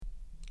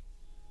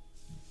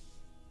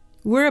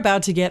We're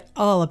about to get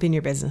all up in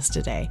your business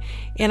today.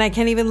 And I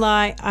can't even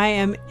lie, I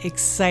am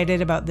excited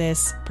about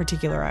this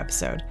particular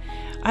episode.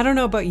 I don't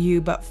know about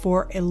you, but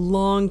for a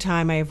long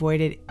time I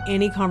avoided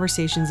any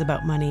conversations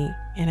about money,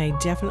 and I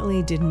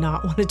definitely did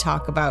not want to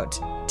talk about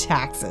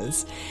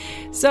taxes.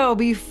 So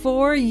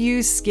before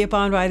you skip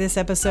on by this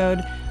episode,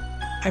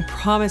 I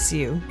promise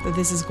you that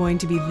this is going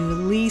to be the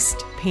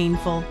least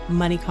painful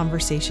money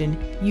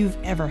conversation you've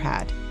ever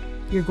had.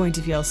 You're going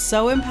to feel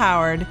so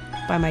empowered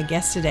by my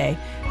guest today,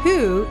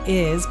 who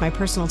is my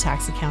personal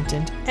tax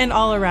accountant and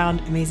all-around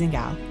amazing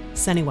gal,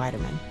 Sunny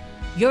Widerman.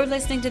 You're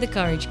listening to The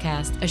Courage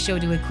Cast, a show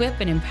to equip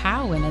and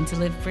empower women to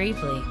live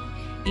bravely.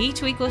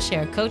 Each week we'll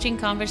share coaching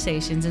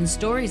conversations and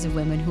stories of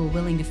women who are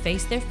willing to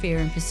face their fear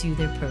and pursue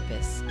their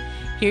purpose.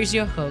 Here's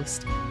your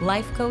host,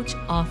 life coach,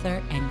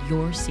 author, and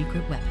your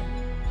secret weapon.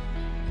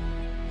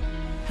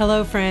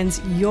 Hello,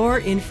 friends. You're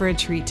in for a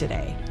treat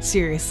today.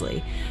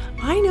 Seriously.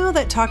 I know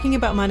that talking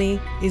about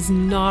money is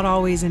not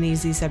always an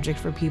easy subject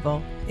for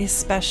people,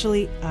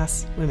 especially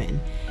us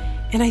women.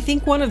 And I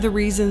think one of the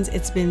reasons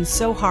it's been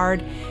so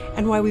hard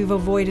and why we've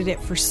avoided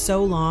it for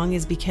so long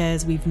is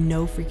because we've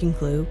no freaking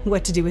clue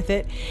what to do with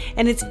it.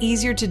 And it's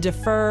easier to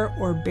defer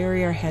or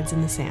bury our heads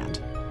in the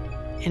sand.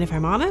 And if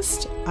I'm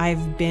honest,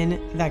 I've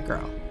been that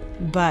girl.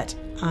 But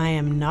I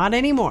am not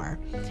anymore.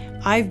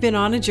 I've been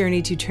on a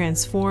journey to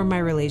transform my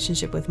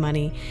relationship with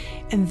money,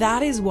 and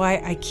that is why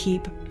I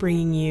keep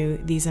bringing you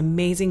these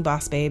amazing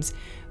boss babes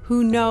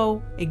who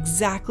know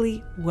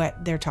exactly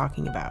what they're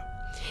talking about.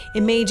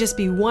 It may just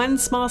be one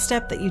small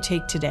step that you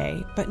take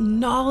today, but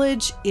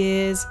knowledge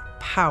is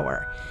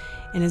power.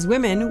 And as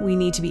women, we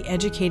need to be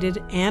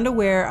educated and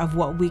aware of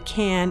what we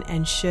can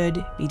and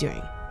should be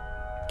doing.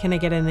 Can I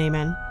get an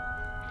amen?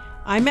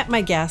 I met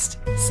my guest,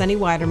 Sunny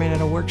Widerman, at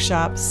a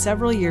workshop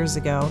several years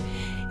ago,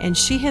 and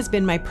she has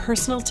been my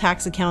personal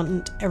tax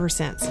accountant ever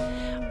since.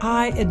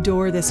 I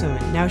adore this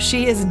woman. Now,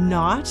 she is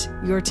not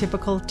your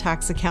typical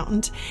tax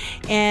accountant,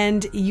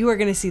 and you are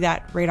going to see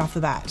that right off the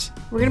bat.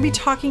 We're going to be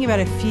talking about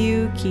a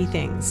few key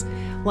things,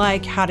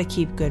 like how to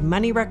keep good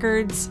money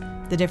records,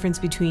 the difference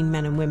between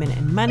men and women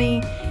and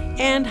money,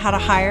 and how to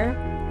hire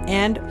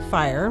and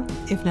fire,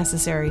 if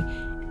necessary,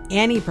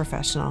 any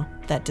professional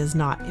that does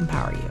not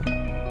empower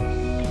you.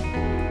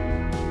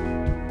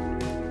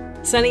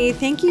 Sunny,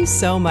 thank you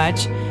so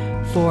much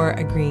for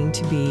agreeing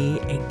to be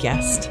a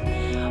guest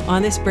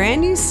on this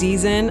brand new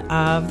season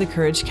of The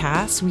Courage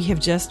Cast. We have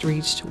just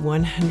reached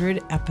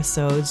 100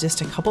 episodes just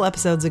a couple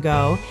episodes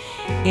ago,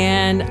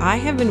 and I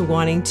have been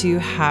wanting to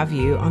have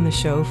you on the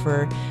show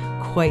for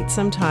quite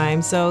some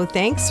time. So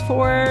thanks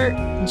for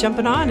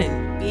jumping on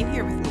and being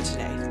here with me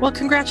today. Well,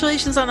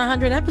 congratulations on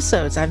 100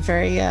 episodes. I'm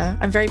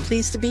very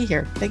pleased to be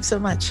here. Thanks so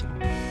much.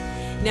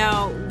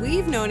 Now,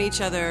 we've known each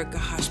other,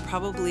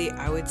 probably,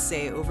 I would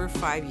say, over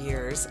 5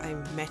 years. I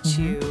met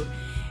you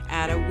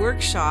at a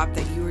workshop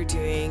that you were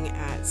doing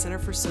at Center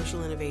for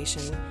Social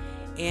Innovation,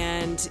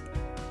 and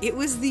it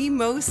was the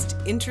most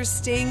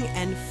interesting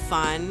and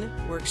fun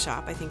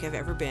workshop I think I've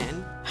ever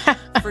been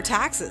for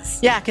taxes.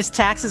 Yeah, because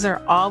taxes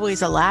are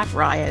always a laugh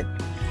riot.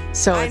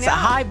 So it's a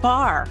high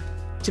bar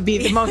to be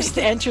the most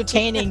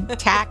entertaining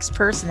tax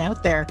person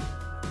out there.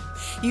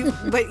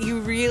 But you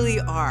really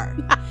are.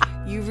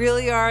 You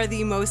really are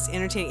the most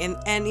entertaining.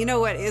 And you know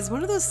what? It's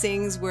one of those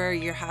things where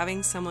you're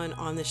having someone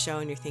on the show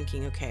and you're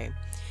thinking, okay,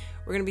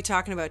 we're going to be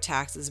talking about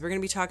taxes. We're going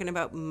to be talking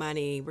about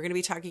money. We're going to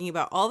be talking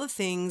about all the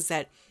things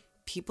that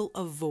people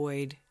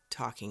avoid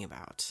talking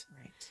about.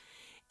 Right.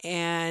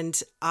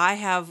 And I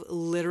have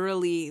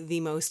literally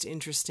the most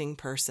interesting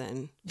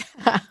person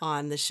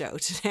on the show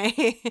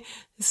today.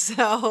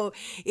 So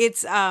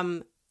it's,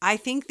 I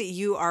think that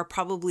you are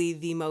probably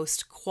the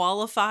most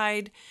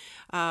qualified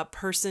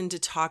person to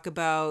talk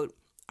about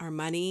our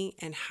money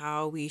and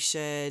how we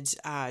should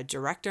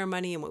direct our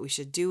money and what we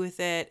should do with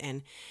it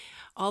and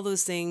all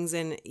those things.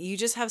 And you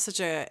just have such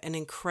an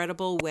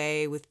incredible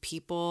way with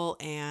people,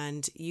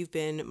 and you've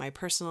been my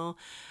personal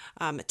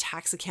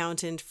tax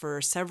accountant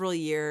for several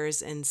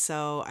years. And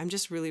so I'm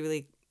just really,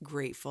 really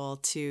grateful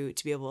to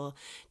be able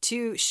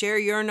to share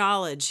your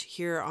knowledge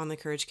here on the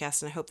Courage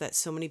Cast. And I hope that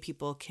so many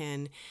people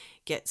can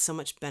get so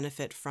much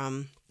benefit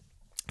from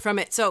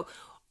it. So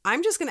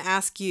I'm just going to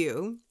ask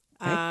you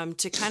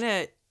to kind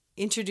of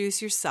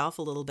introduce yourself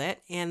a little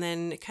bit, and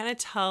then kind of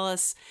tell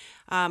us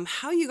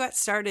how you got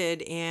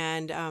started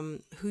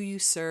and who you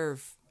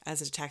serve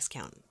as a tax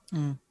accountant.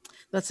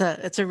 That's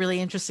a really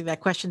interesting. That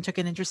question took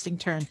an interesting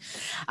turn.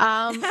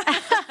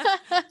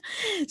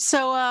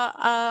 So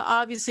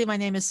obviously, my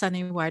name is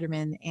Sunny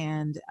Widerman,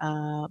 and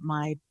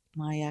my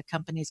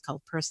company is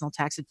called Personal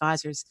Tax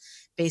Advisors,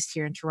 based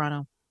here in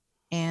Toronto.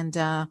 And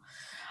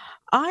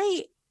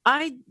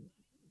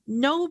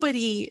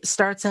nobody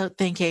starts out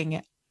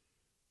thinking,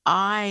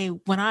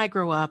 when I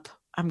grow up,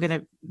 I'm going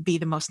to be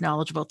the most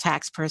knowledgeable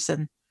tax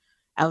person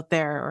out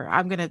there, or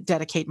I'm going to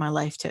dedicate my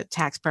life to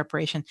tax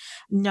preparation.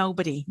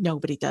 Nobody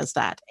does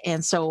that.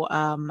 And so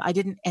I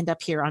didn't end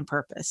up here on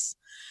purpose.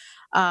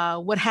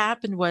 What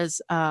happened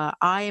was I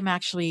am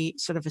actually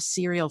sort of a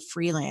serial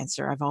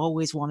freelancer. I've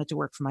always wanted to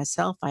work for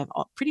myself. I've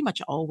pretty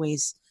much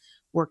always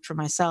worked for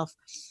myself.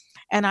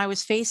 And I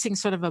was facing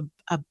sort of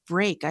a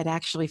break. I'd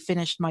actually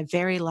finished my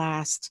very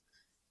last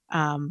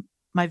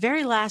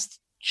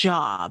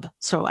job.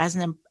 So as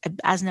an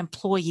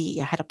employee,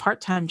 I had a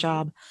part-time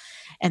job,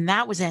 and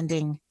that was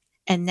ending.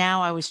 And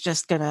now I was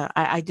just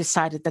I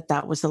decided that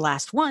that was the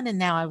last one. And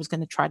now I was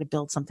going to try to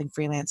build something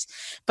freelance.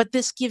 But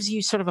this gives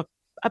you sort of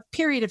a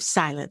period of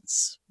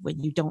silence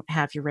when you don't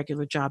have your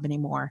regular job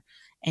anymore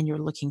and you're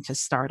looking to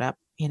start up,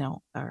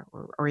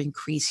 or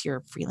increase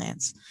your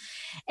freelance.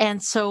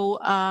 And so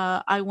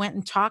I went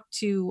and talked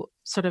to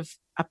sort of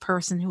a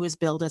person who was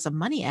billed as a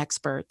money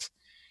expert.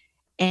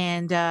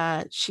 And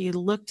she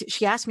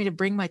asked me to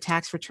bring my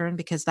tax return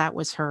because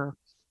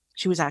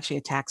she was actually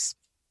a tax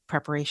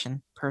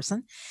preparation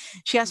person.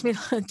 She asked me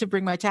to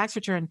bring my tax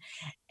return.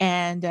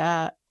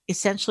 And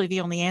essentially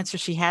the only answer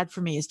she had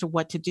for me as to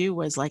what to do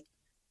was like,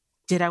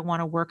 did I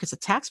want to work as a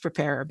tax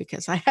preparer?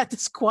 Because I had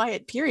this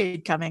quiet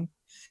period coming.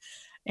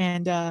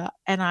 And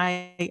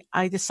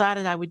I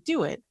decided I would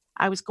do it.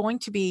 I was going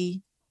to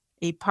be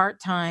a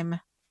part-time,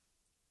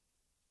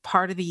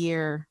 part of the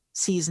year,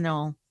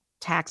 seasonal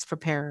tax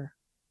preparer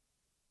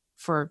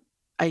for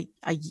a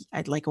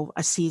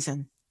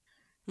season.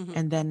 Mm-hmm.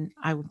 And then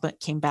I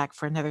came back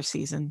for another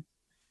season.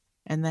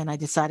 And then I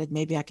decided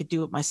maybe I could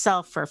do it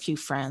myself for a few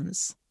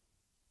friends,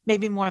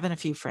 maybe more than a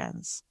few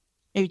friends,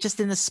 maybe just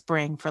in the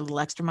spring for a little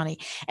extra money.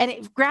 And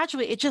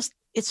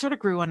it sort of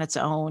grew on its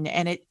own,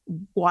 and it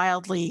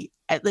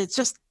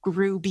just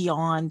grew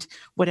beyond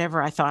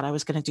whatever I thought I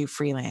was going to do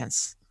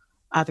freelance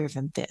other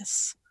than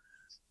this.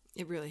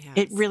 It really has.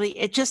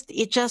 It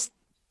just,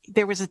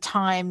 there was a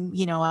time,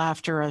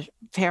 after a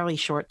fairly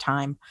short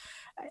time,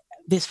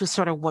 this was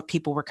sort of what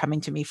people were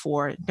coming to me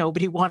for.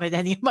 Nobody wanted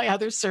any of my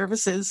other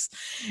services.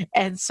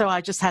 And so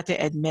I just had to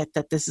admit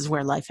that this is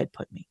where life had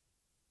put me.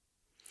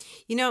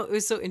 It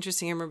was so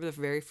interesting. I remember the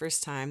very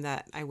first time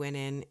that I went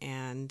in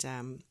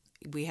and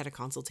we had a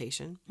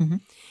consultation. Mm-hmm.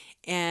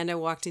 And I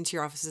walked into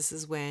your office. This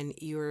is when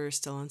you were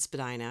still in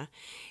Spadina.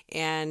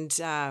 And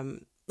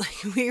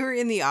we were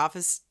in the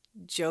office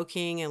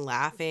joking and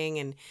laughing,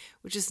 and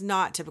which is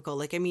not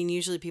typical.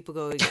 Usually people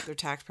go get their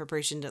tax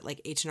preparation to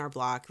H&R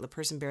Block. The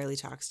person barely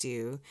talks to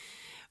you,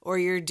 or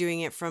you're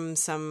doing it from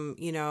some,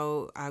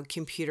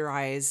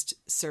 computerized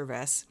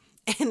service.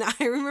 And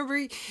I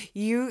remember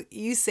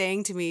you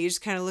saying to me, you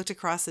just kind of looked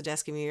across the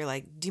desk at me. You're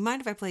like, "Do you mind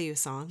if I play you a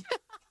song?"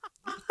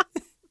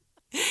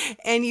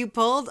 And you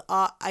pulled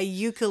a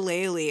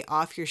ukulele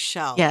off your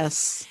shelf.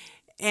 Yes.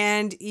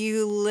 And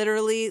you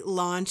literally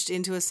launched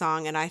into a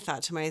song, and I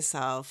thought to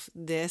myself,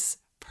 this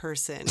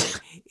person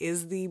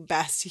is the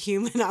best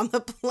human on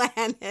the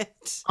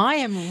planet. I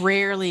am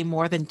rarely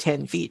more than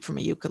 10 feet from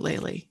a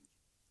ukulele.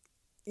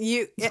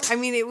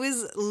 It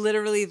was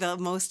literally the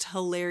most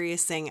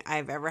hilarious thing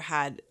I've ever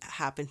had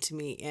happen to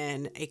me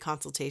in a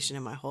consultation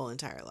in my whole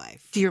entire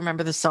life. Do you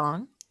remember the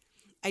song?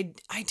 I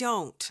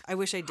don't. I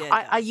wish I did.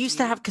 I used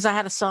to have, because I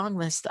had a song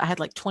list. I had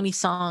 20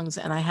 songs,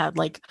 and I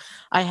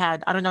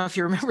don't know if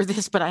you remember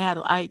this, but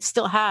I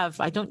still have,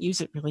 I don't use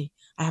it really,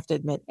 I have to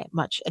admit,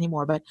 much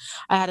anymore, but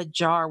I had a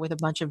jar with a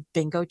bunch of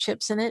bingo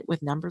chips in it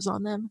with numbers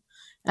on them.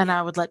 And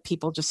I would let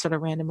people just sort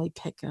of randomly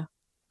pick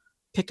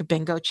a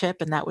bingo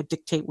chip, and that would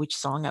dictate which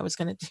song I was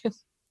going to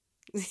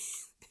do.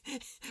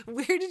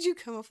 Where did you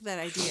come up with that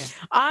idea?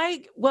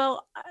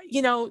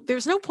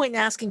 There's no point in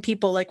asking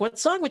people what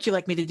song would you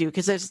like me to do?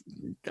 Because there's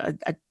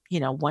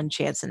one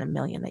chance in a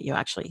million that you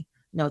actually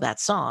know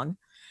that song.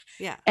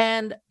 Yeah.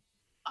 And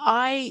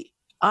I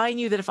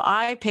knew that if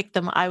I picked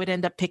them, I would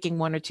end up picking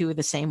one or two of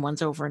the same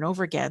ones over and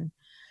over again.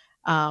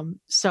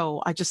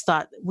 So I just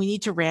thought, we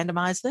need to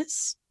randomize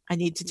this. I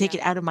need to take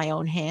it out of my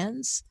own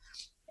hands.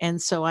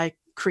 And so I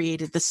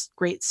created this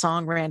great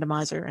song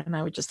randomizer, and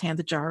I would just hand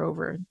the jar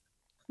over.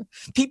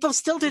 People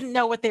still didn't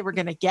know what they were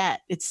going to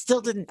get.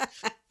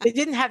 They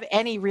didn't have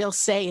any real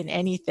say in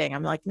anything.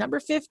 I'm like, number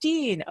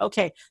 15.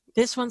 Okay,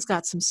 this one's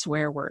got some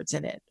swear words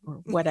in it or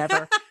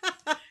whatever.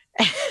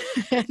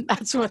 And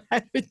that's what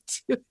I would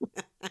do.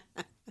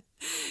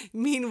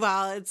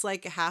 Meanwhile, it's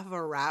like half of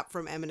a rap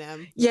from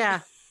Eminem.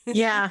 Yeah.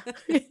 Now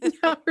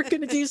we're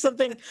going to do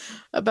something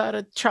about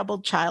a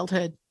troubled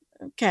childhood.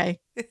 Okay.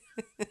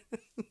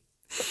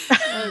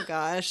 Oh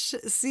gosh.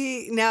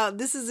 See, now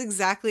this is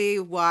exactly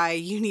why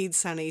you need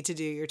Sunny to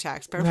do your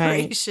tax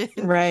preparation.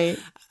 Right.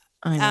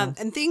 I know.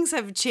 And things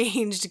have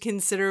changed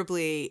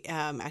considerably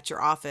at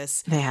your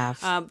office. They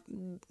have.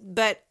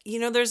 But,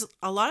 there's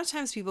a lot of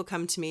times people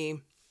come to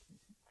me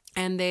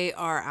and they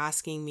are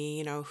asking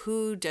me,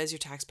 who does your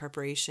tax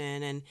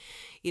preparation? And,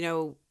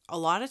 a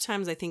lot of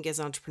times I think as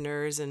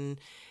entrepreneurs and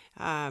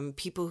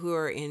people who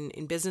are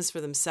in business for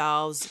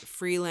themselves,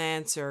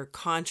 freelance or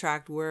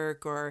contract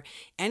work or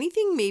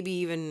anything maybe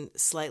even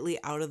slightly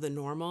out of the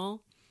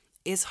normal,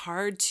 it's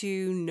hard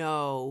to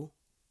know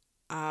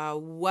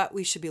what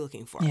we should be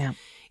looking for. Yeah.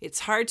 It's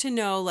hard to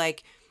know,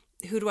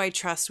 who do I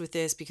trust with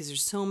this? Because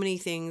there's so many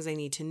things I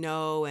need to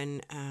know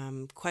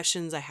and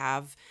questions I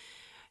have.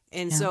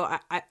 And Yeah. so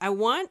I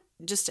want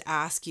just to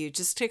ask you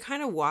just to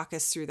kind of walk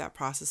us through that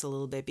process a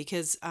little bit,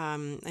 because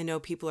I know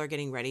people are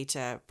getting ready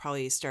to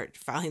probably start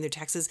filing their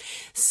taxes.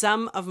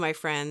 Some of my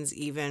friends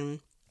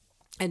even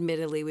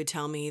admittedly would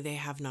tell me they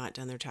have not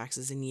done their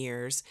taxes in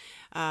years.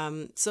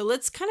 So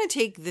let's kind of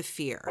take the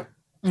fear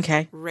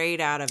Okay. right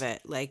out of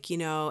it, like,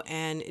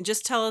 and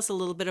just tell us a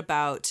little bit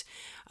about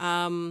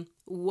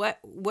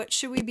what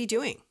should we be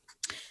doing?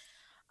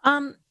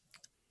 Um,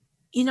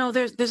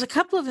 there's a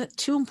couple of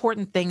two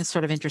important things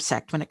sort of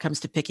intersect when it comes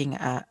to picking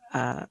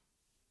an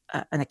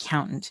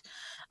accountant.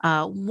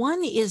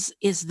 One is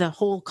the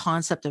whole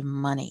concept of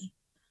money.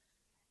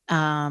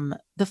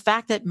 The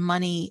fact that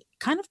money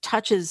kind of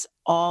touches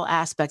all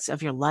aspects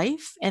of your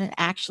life, and it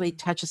actually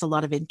touches a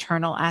lot of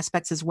internal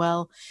aspects as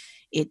well.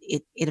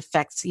 It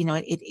affects,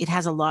 it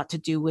has a lot to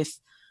do with,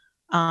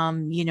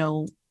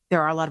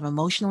 there are a lot of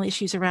emotional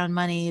issues around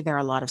money. There are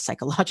a lot of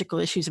psychological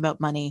issues about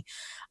money.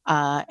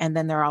 And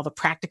then there are all the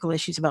practical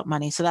issues about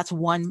money. So that's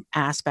one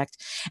aspect.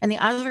 And the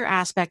other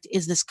aspect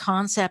is this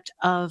concept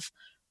of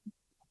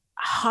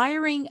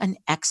hiring an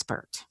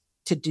expert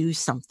to do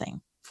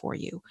something for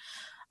you.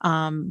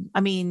 I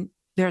mean,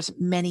 there's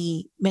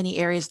many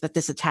areas that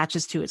this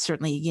attaches to. It's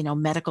certainly,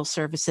 medical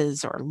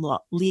services or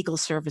legal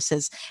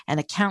services, and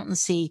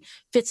accountancy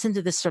fits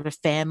into this sort of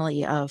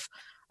family of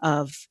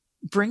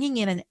bringing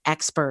in an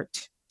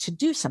expert to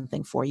do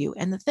something for you.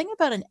 And the thing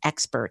about an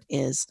expert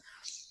is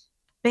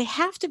they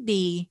have to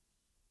be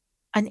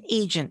an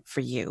agent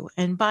for you.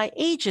 And by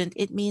agent,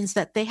 it means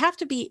that they have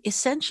to be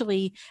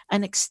essentially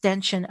an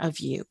extension of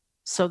you.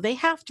 So they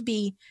have to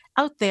be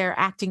out there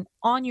acting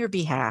on your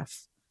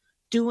behalf,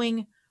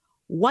 doing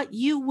what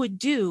you would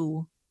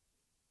do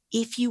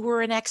if you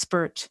were an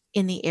expert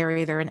in the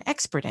area they're an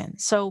expert in.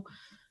 So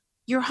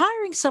you're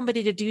hiring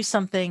somebody to do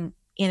something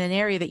in an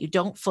area that you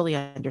don't fully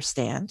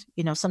understand.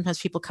 Sometimes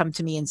people come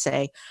to me and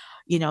say,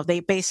 they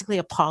basically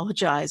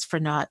apologize for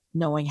not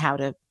knowing how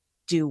to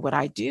do what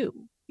I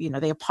do.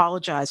 They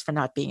apologize for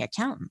not being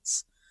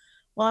accountants.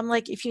 Well, I'm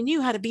like, if you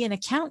knew how to be an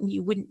accountant,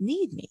 you wouldn't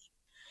need me.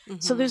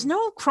 So there's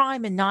no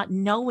crime in not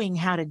knowing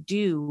how to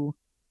do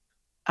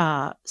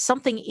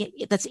something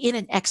that's in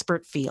an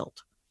expert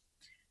field.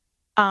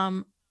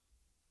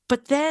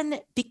 But then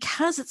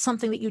because it's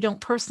something that you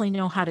don't personally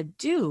know how to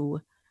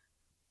do,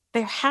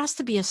 there has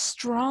to be a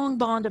strong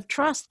bond of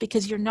trust,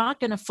 because you're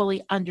not going to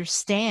fully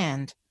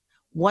understand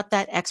what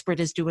that expert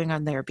is doing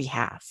on your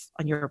behalf.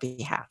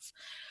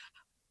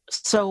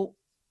 So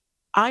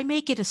I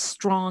make it a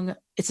strong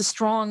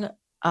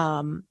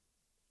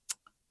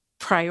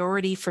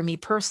priority for me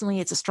personally.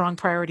 It's a strong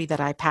priority that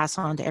I pass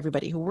on to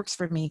everybody who works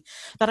for me,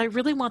 that I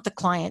really want the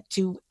client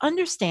to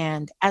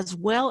understand as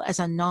well as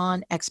a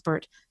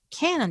non-expert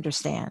can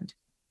understand.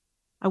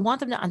 I want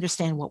them to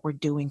understand what we're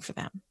doing for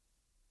them.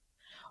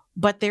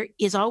 But there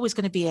is always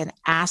going to be an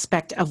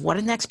aspect of what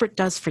an expert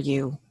does for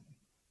you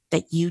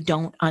that you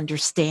don't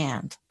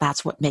understand.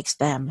 That's what makes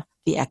them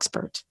the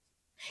expert.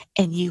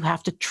 And you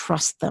have to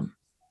trust them.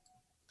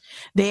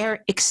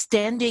 They're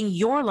extending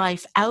your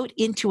life out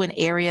into an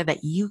area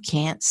that you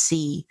can't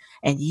see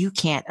and you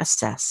can't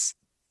assess.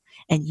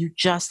 And you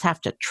just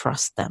have to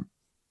trust them.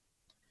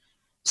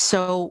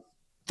 So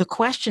the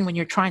question when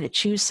you're trying to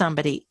choose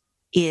somebody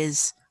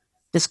is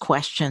this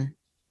question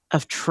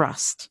of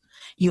trust.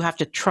 You have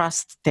to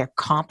trust their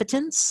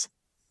competence.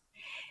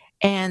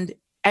 And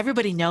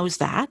everybody knows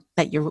that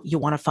you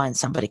want to find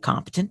somebody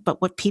competent.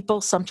 But what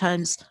people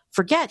sometimes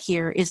forget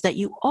here is that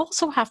you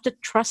also have to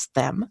trust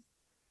them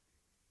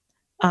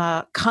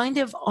kind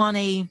of on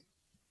a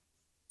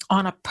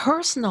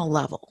personal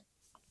level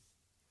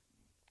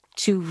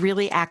to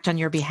really act on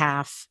your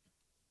behalf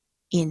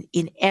in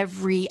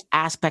every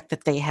aspect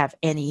that they have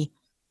any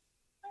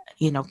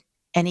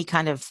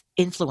kind of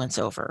influence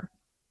over.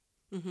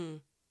 Mm-hmm.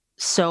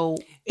 So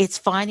it's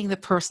finding the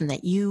person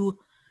that you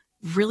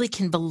really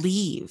can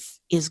believe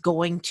is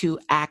going to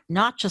act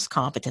not just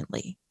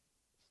competently,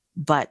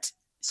 but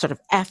sort of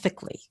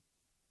ethically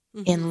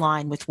in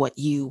line with what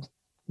you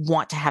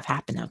want to have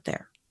happen out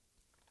there.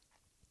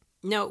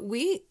 Now,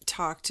 we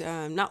talked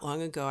not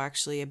long ago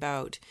actually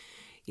about,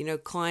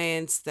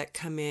 clients that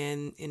come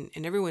in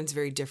and everyone's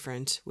very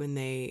different when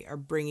they are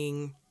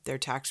bringing their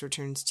tax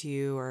returns to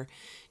you or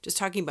just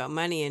talking about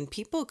money. And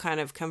people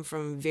kind of come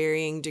from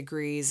varying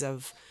degrees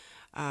of,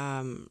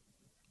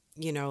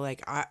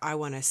 like I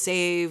want to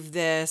save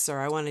this or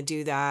I want to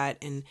do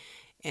that.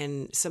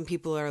 And some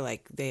people are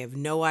like, they have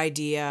no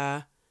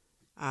idea.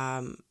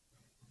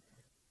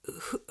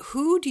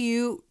 Who do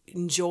you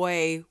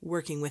enjoy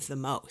working with the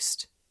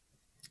most?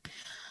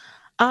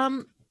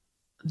 The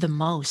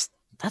most.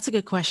 That's a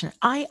good question.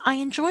 I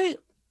enjoy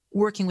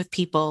working with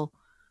people.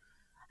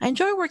 I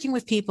enjoy working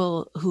with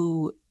people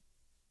who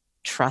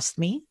trust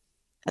me.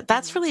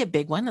 That's really a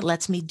big one. It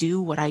lets me do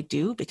what I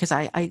do because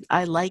I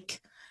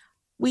like,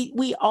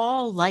 we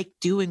all like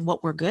doing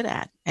what we're good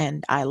at.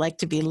 And I like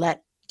to be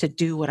let to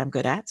do what I'm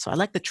good at. So I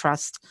like the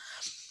trust.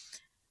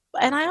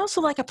 And I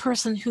also like a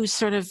person who's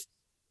sort of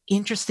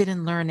interested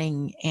in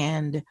learning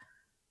and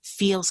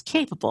feels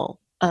capable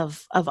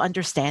of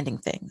understanding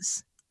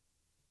things.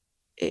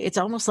 it's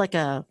almost like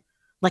an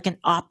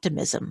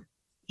optimism,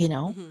 you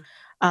know?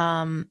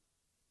 Um,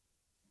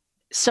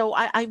 so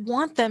I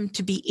want them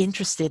to be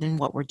interested in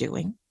what we're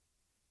doing,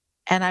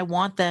 and I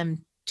want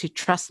them to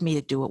trust me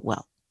to do it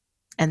well.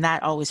 And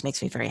that always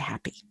makes me very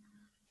happy.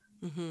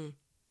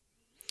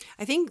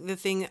 I think the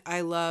thing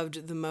I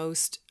loved the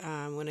most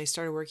when I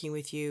started working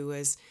with you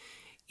was,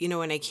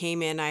 when I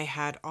came in, I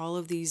had all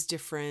of these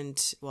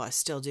different, well, I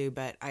still do,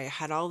 but I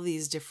had all of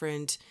these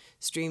different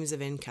streams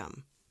of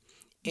income,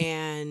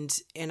 and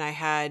I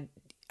had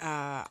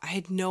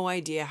no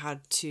idea how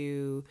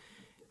to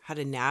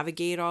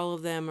navigate all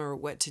of them or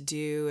what to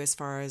do as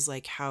far as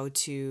like how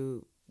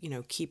to,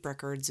 keep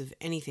records of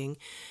anything.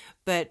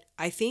 But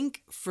I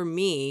think for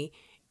me,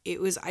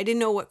 I didn't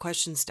know what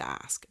questions to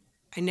ask.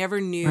 I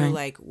never knew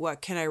like,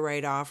 what can I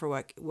write off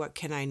or what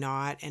can I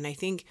not? And I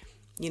think,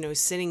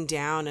 sitting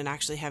down and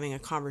actually having a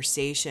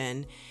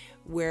conversation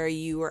where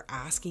you were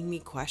asking me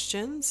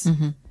questions.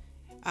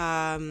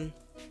 And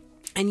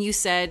you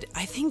said,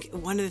 I think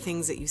one of the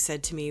things that you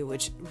said to me,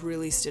 which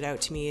really stood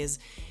out to me, is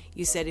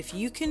you said, if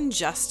you can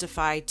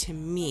justify to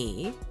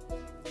me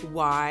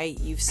why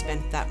you've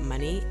spent that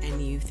money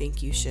and you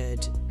think you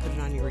should put it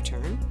on your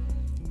return,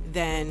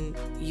 then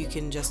you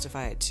can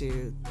justify it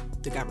to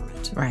the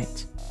government.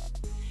 Right.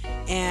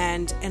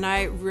 And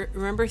I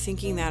remember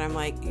thinking that, I'm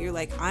like,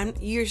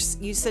 you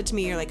said to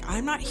me, you're like,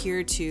 I'm not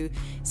here to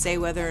say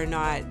whether or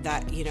not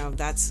that,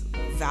 that's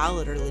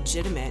valid or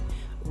legitimate.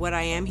 What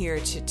I am here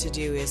to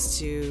do is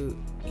to,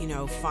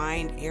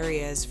 find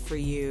areas for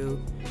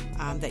you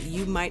that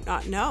you might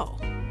not know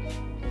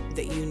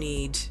that you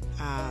need,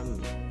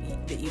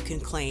 that you can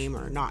claim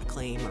or not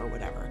claim or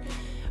whatever.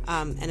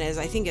 And as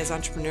I think as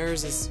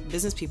entrepreneurs, as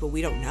business people,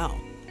 we don't know.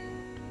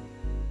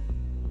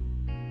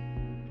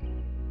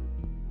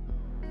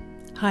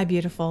 Hi,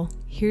 beautiful.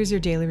 Here's your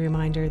daily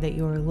reminder that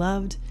you are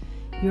loved,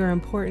 you are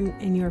important,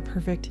 and you are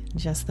perfect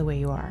just the way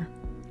you are.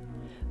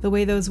 The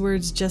way those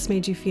words just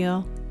made you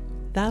feel,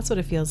 that's what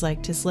it feels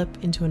like to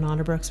slip into an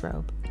Onderbroeks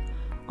robe.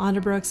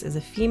 Onderbroeks is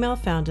a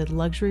female-founded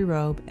luxury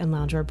robe and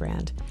loungewear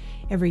brand.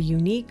 Every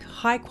unique,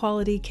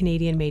 high-quality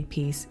Canadian-made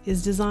piece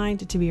is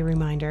designed to be a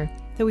reminder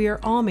that we are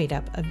all made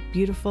up of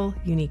beautiful,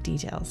 unique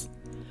details.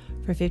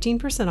 For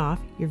 15% off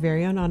your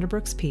very own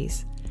Onderbroeks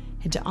piece,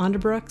 head to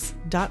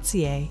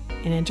onderbrooks.ca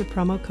and enter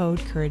promo code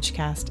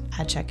CourageCast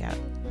at checkout.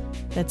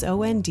 That's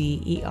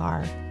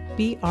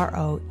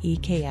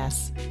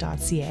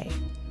ONDERBROEKS.ca.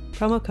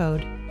 Promo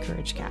code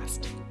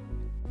CourageCast.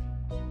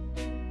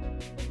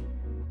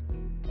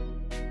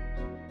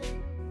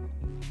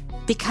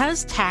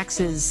 Because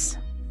taxes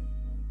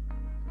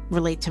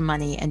relate to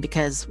money, and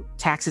because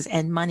taxes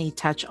and money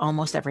touch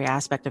almost every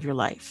aspect of your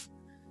life,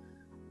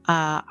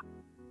 I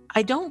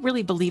don't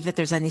really believe that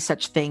there's any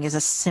such thing as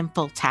a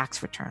simple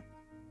tax return.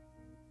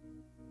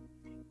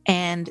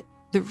 And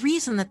the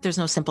reason that there's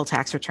no simple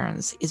tax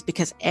returns is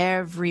because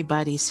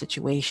everybody's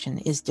situation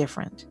is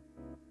different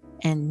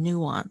and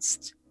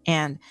nuanced.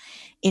 And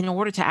in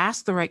order to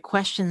ask the right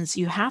questions,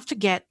 you have to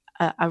get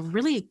a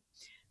really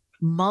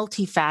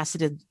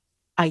multifaceted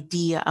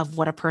idea of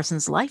what a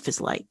person's life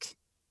is like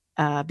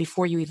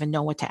before you even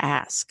know what to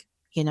ask,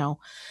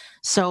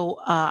 So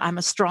I'm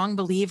a strong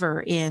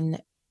believer in,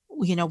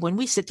 when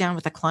we sit down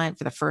with a client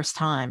for the first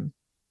time,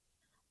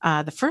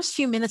 the first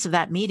few minutes of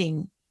that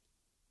meeting,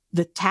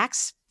 the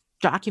tax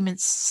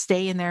documents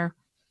stay in their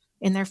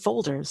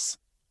folders.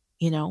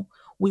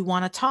 We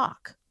want to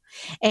talk,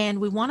 and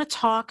we want to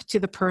talk to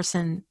the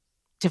person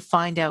to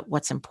find out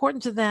what's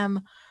important to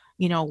them,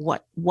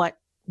 what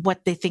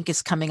they think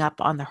is coming up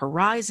on the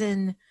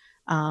horizon,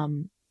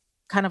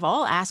 kind of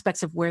all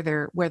aspects of where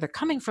they're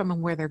coming from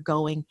and where they're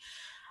going.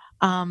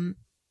 And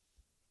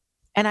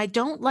I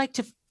don't like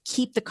to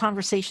keep the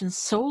conversation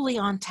solely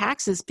on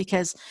taxes,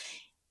 because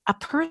a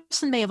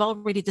person may have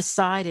already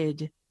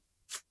decided,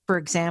 for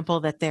example,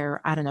 that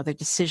their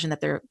decision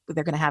that they're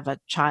going to have a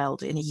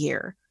child in a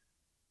year.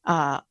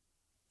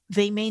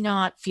 They may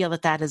not feel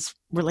that is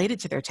related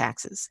to their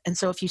taxes. And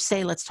so if you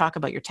say, let's talk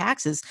about your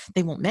taxes,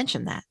 they won't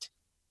mention that.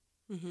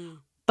 Mm-hmm.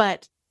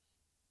 But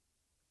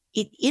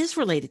it is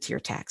related to your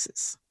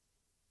taxes,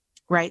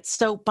 right?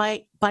 So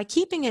by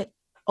keeping it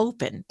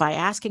open, by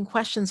asking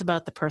questions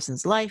about the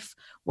person's life,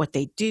 what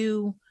they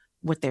do,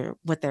 what their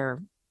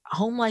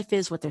home life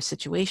is, what their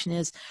situation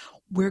is,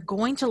 we're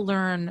going to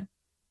learn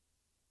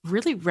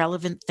really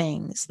relevant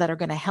things that are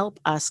going to help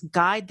us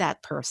guide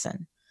that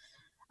person,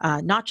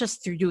 not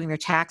just through doing their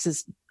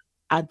taxes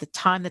at the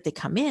time that they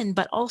come in,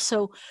 but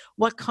also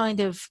what kind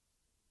of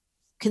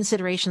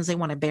considerations they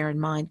want to bear in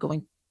mind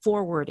going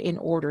forward in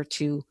order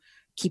to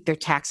keep their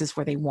taxes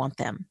where they want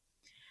them.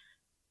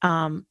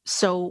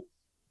 So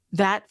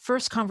that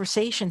first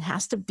conversation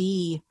has to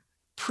be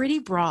pretty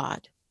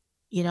broad.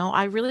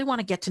 I really want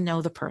to get to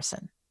know the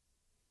person.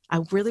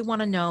 I really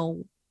want to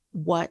know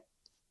what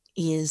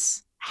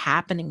is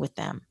happening with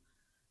them,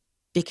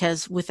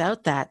 because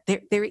without that,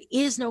 there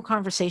is no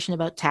conversation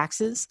about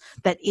taxes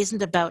that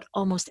isn't about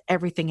almost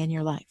everything in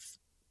your life.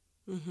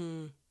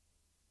 Mm-hmm.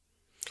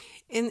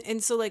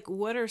 And so like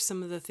what are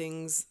some of the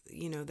things,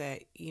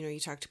 that, you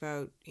talked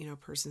about, a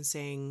person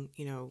saying,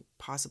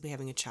 possibly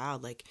having a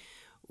child, like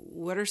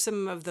what are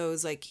some of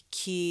those like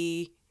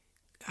key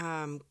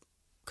um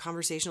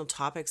conversational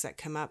topics that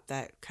come up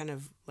that kind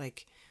of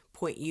like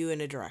point you in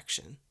a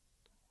direction?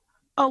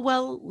 Oh,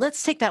 well,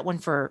 let's take that one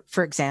for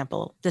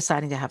example,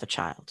 deciding to have a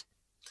child.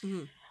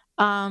 Hmm.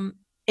 Um,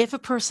 if a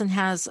person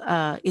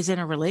is in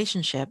a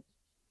relationship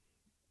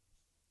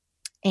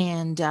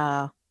and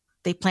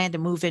they plan to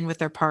move in with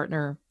their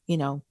partner,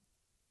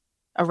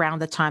 around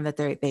the time that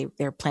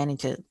they're planning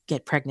to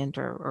get pregnant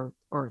or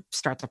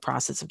start the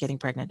process of getting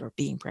pregnant or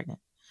being pregnant,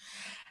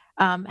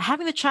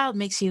 having the child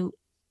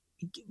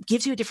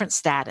gives you a different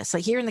status.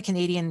 Like here in the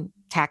Canadian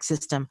tax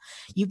system,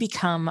 you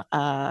become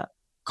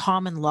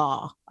common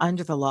law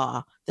under the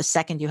law the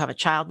second you have a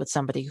child with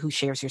somebody who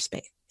shares your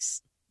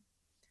space.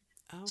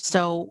 Okay.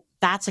 So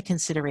that's a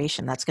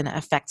consideration that's going to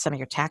affect some of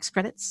your tax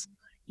credits.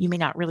 You may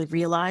not really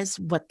realize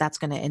what that's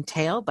going to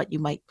entail, but you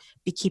might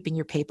be keeping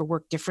your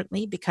paperwork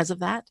differently because of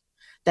that.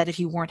 That if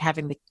you weren't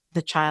having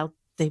the child,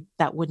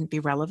 that wouldn't be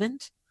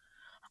relevant.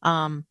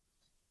 Um,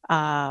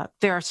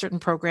 there are certain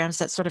programs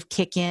that sort of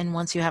kick in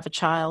once you have a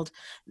child.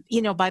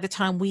 By the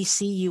time we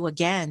see you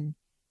again,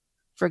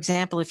 for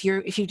example, if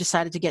you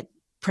decided to get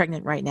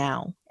pregnant right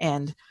now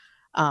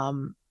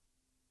um,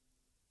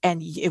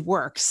 and it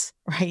works,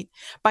 right?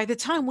 By the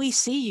time we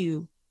see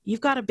you, you've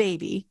got a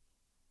baby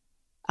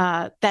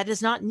that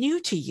is not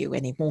new to you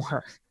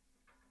anymore,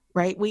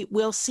 right?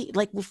 We'll see,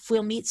 like if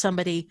we'll meet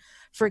somebody,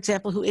 for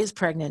example, who is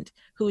pregnant,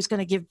 who is going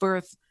to give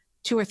birth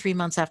 2 or 3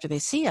 months after they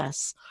see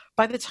us.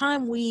 By the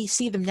time we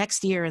see them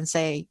next year and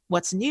say,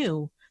 what's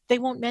new? They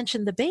won't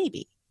mention the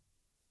baby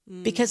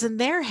because Mm. in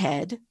their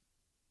head,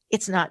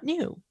 it's not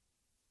new.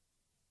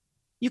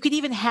 You could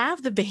even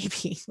have the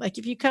baby. Like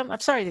if you come, I'm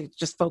sorry to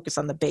just focus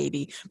on the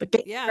baby, but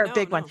babies Yeah, are a no,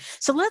 big one. no.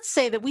 So let's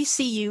say that we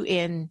see you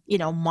in,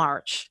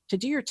 March to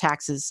do your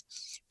taxes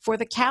for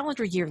the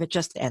calendar year that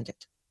just ended.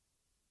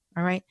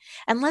 All right.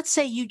 And let's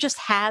say you just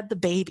had the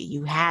baby,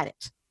 you had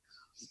it.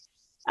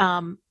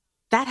 Um,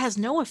 that has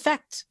no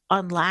effect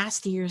on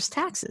last year's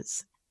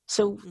taxes.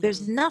 So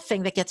there's Hmm.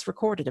 nothing that gets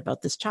recorded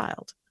about this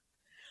child.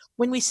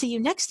 When we see you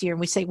next year and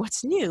we say,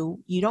 what's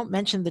new? You don't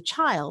mention the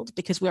child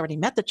because we already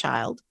met the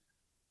child.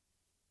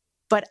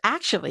 But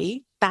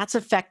actually, that's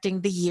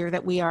affecting the year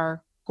that we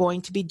are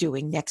going to be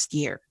doing next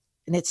year.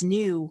 And it's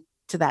new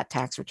to that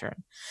tax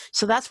return.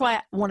 So that's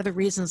why one of the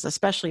reasons,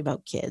 especially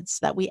about kids,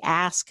 that we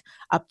ask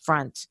up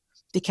front,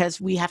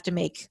 because we have to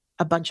make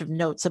a bunch of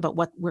notes about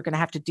what we're going to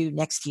have to do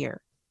next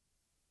year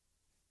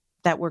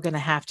that we're going to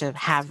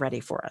have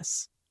ready for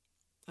us.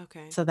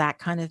 Okay. So that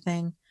kind of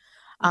thing.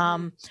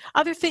 Hmm.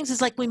 Other things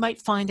is like we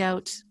might find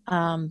out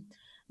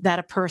that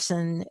a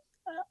person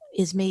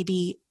is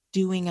maybe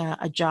doing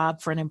a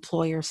job for an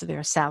employer, so they're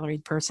a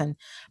salaried person,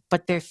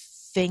 but they're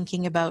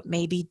thinking about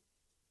maybe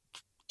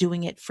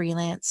doing it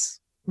freelance,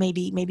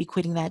 maybe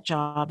quitting that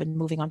job and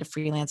moving on to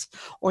freelance,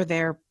 or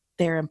their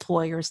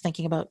employer is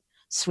thinking about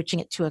switching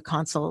it to a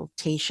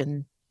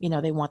consultation.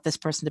 They want this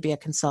person to be a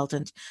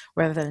consultant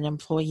rather than an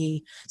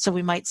employee. So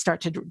we might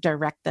start to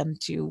direct them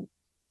to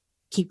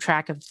keep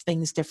track of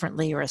things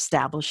differently or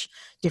establish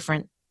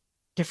different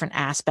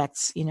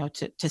aspects,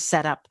 to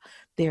set up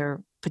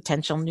their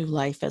potential new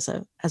life as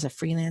a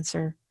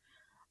freelancer.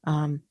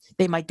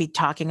 They might be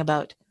talking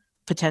about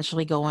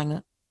potentially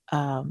going,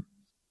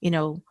 you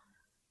know,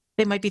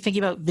 they might be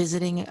thinking about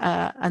visiting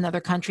another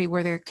country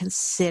where they're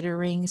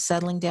considering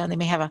settling down. They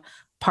may have a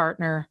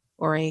partner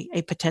or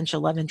a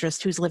potential love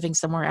interest who's living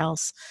somewhere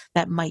else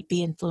that might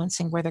be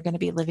influencing where they're going to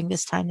be living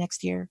this time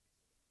next year.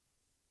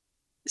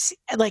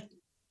 Like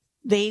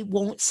they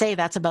won't say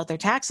that's about their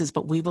taxes,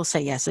 but we will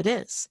say, yes, it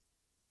is.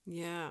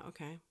 Yeah,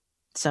 okay.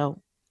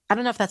 So I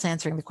don't know if that's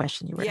answering the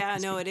question you were Yeah,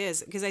 no, asking. it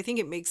is. Because I think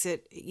it makes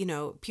it,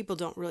 people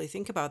don't really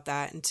think about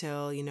that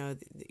until,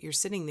 you're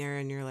sitting there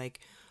and you're like,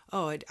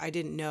 oh, I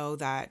didn't know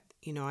that,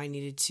 I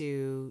needed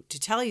to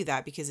tell you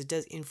that because it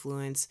does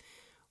influence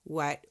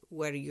what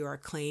you are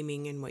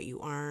claiming and what you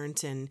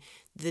aren't and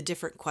the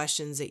different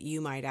questions that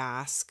you might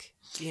ask.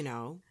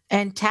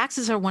 And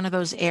taxes are one of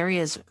those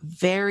areas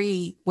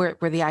where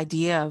the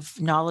idea of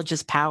knowledge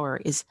is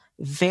power is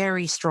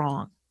very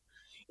strong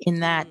in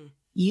that Mm,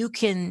 you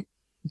can,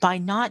 by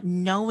not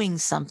knowing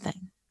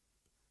something,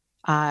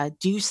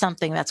 do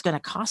something that's going to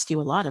cost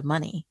you a lot of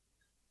money,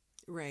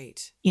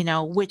 right.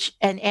 which,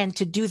 and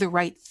to do the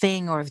right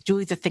thing or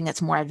do the thing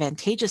that's more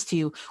advantageous to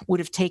you would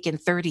have taken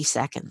 30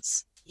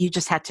 seconds. You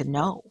just had to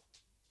know.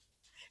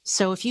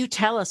 So if you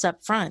tell us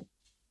up front,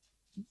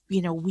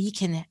 we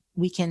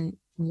can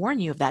warn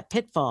you of that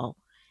pitfall.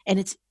 And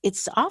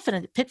it's often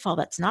a pitfall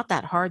that's not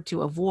that hard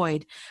to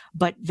avoid,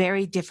 but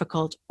very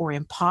difficult or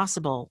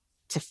impossible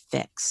to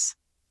fix.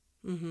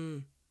 Mm-hmm.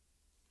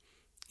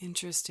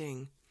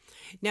 Interesting.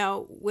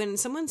 Now, when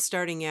someone's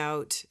starting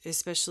out,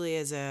 especially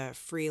as a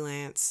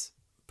freelance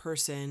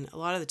person, a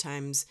lot of the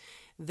times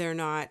they're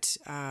not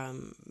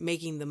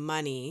making the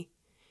money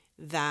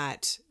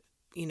that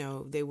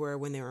they were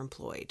when they were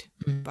employed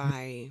Mhm.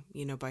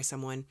 by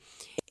someone.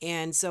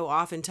 And so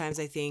oftentimes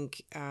I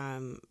think,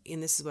 and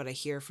this is what I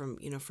hear from,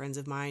 friends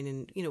of mine,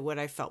 and, what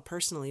I felt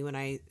personally when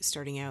I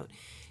starting out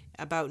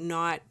about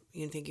not,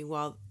 thinking,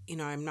 well,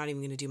 I'm not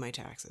even going to do my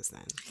taxes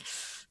then.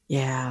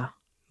 Yeah.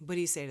 What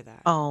do you say to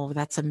that? Oh,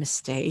 that's a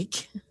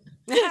mistake.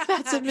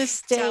 That's a Tell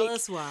mistake.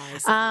 us why,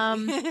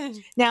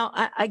 Cindy. Now,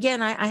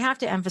 again, I have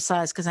to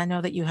emphasize, because I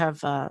know that you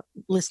have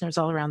listeners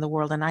all around the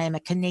world, and I am a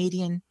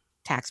Canadian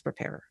tax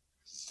preparer.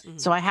 Mhm.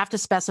 So I have to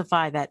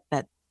specify that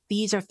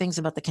these are things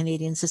about the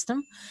Canadian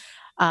system.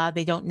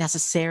 They don't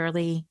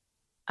necessarily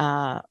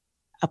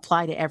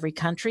apply to every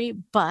country,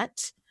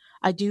 but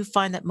I do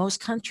find that most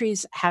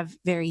countries have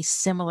very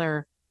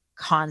similar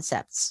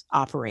concepts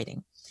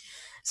operating.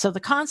 So the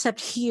concept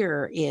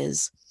here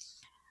is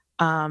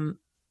um,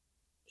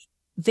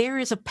 there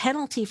is a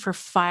penalty for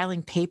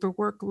filing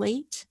paperwork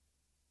late,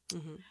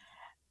 Mhm.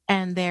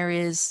 and there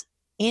is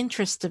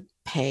interest to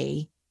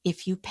pay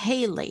if you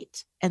pay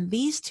late. And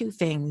these two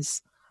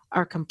things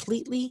are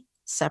completely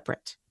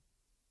separate.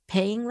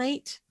 Paying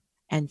late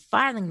and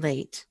filing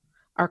late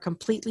are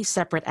completely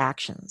separate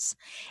actions.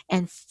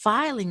 And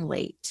filing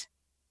late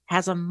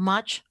has a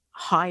much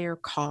higher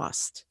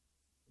cost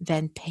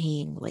than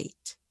paying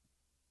late.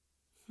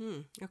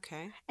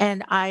 Okay.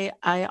 And I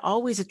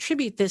always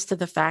attribute this to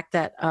the fact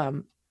that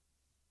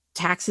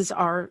taxes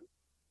are,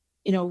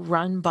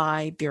 run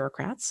by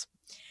bureaucrats,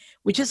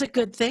 which is a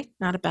good thing,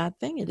 not a bad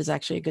thing. It is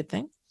actually a good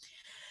thing.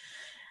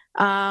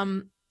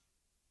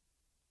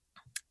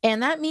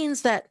 And that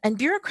means that, and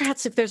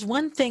bureaucrats, if there's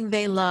one thing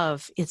they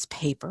love, it's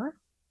paper.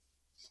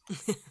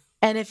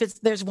 And if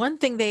there's one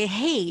thing they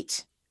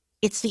hate,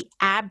 it's the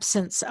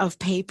absence of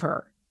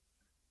paper,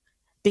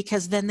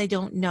 because then they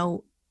don't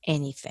know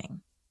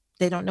anything.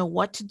 They don't know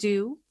what to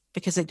do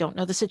because they don't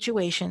know the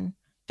situation,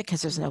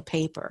 because there's no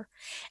paper.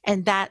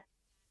 And that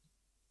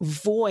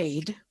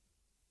void,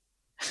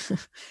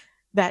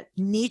 that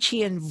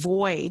Nietzschean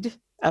void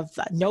of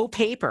no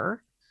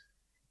paper,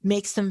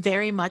 makes them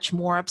very much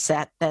more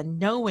upset than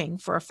knowing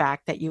for a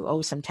fact that you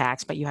owe some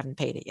tax, but you haven't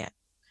paid it yet.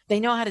 They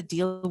know how to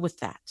deal with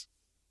that.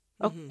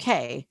 Mhm.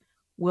 Okay,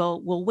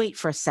 we'll wait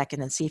for a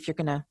second and see if you're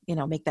gonna,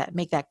 make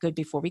that good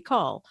before we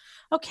call.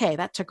 Okay,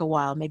 that took a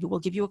while. Maybe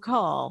we'll give you a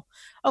call.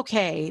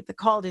 Okay, the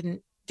call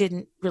didn't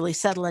really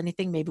settle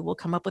anything. Maybe we'll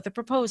come up with a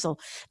proposal.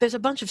 There's a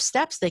bunch of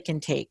steps they can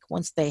take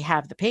once they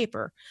have the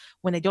paper.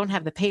 When they don't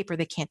have the paper,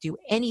 they can't do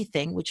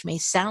anything, which may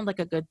sound like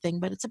a good thing,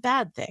 but it's a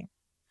bad thing.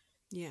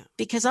 Yeah.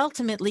 Because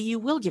ultimately you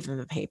will give them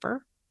the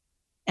paper,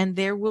 and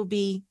there will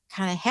be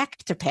kind of heck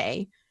to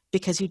pay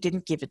because you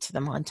didn't give it to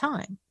them on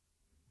time.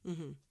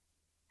 Mhm.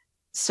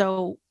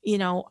 So,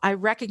 I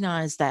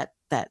recognize that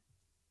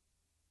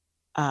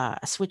a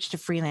switch to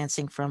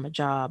freelancing from a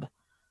job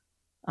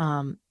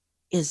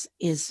is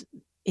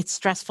it's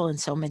stressful in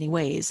so many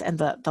ways, and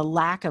the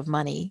lack of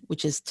money,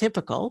 which is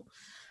typical,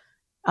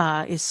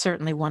 is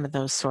certainly one of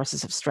those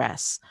sources of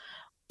stress.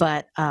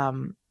 But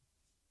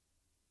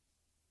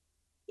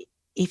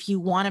if you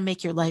want to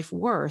make your life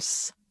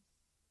worse,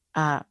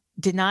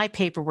 deny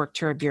paperwork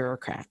to a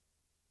bureaucrat.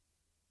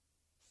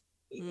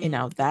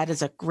 That Okay.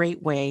 is a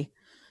great way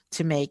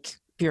to make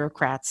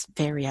bureaucrats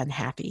very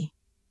unhappy.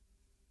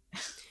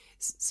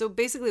 So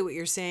basically what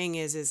you're saying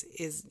is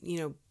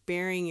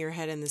burying your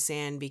head in the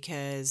sand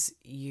because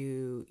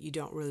you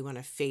don't really want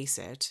to face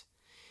it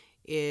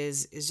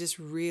is just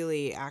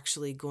really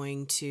actually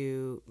going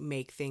to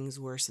make things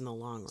worse in the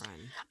long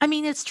run. I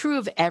mean, it's true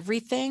of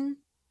everything.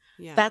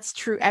 Yeah. That's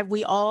true. And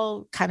we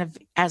all kind of,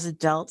 as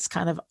adults,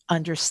 kind of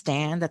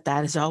understand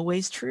that is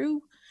always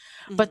true.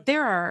 Mhm. But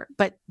there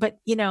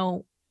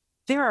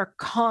are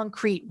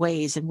concrete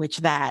ways in which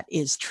that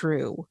is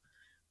true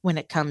when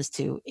it comes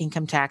to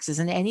income taxes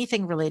and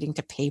anything relating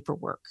to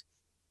paperwork.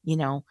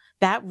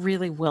 That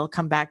really will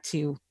come back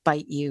to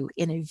bite you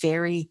in a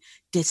very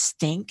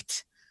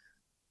distinct,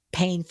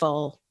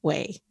 painful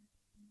way.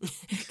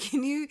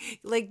 Can you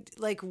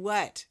like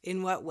what?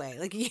 In what way?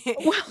 Like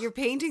Well, you're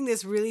painting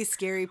this really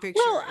scary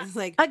picture. well, It's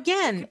like what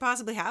again, could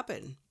possibly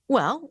happen?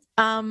 well,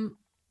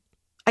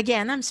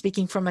 again, I'm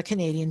speaking from a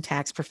Canadian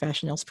tax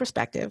professional's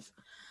perspective.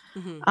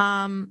 Mhm.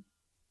 Um,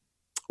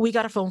 we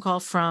got a phone call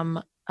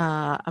from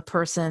a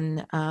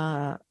person,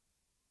 I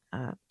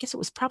guess it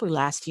was probably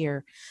last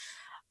year.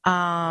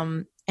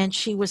 And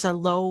she was a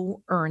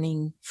low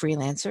earning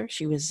freelancer.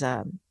 She was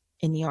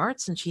in the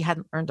arts, and she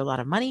hadn't earned a lot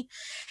of money.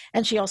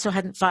 And she also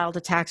hadn't filed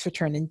a tax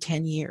return in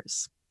 10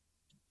 years, Oh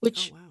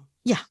which, wow.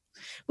 yeah,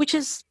 which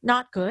is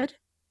not good.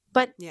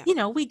 But,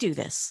 Yeah. we do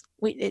this.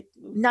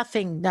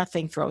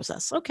 Nothing throws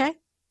us. Okay,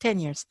 10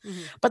 years.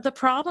 Mhm. But the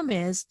problem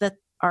is that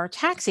our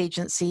tax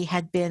agency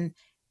had been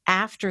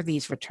after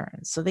these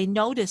returns. So they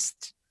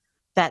noticed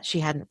that she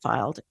hadn't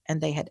filed,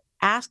 and they had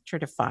asked her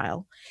to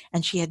file,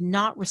 and she had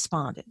not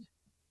responded.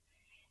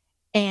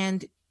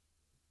 And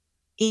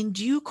in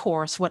due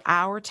course, what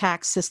our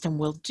tax system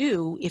will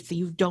do if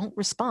you don't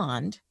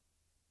respond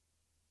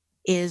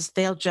is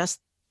they'll just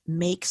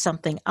make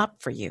something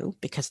up for you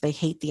because they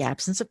hate the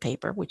absence of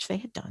paper, which they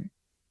had done.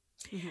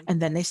 Mhm.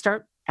 And then they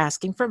start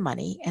asking for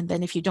money. And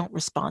then if you don't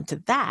respond to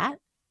that,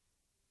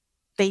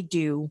 they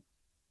do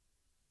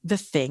the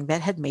thing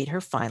that had made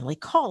her finally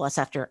call us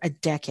after a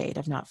decade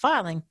of not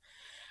filing,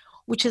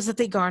 which is that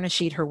they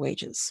garnished her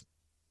wages.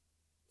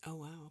 Oh,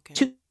 wow. Okay.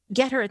 To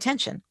get her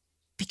attention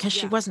because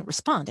she Yeah. wasn't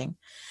responding.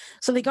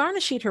 So they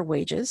garnished her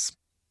wages,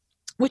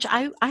 which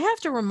I have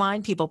to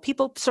remind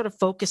people sort of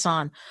focus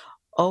on,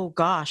 oh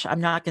gosh,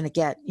 I'm not going to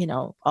get,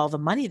 all the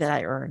money that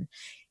I earn.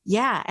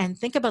 Yeah. And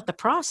think about the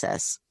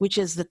process, which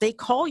is that they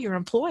call your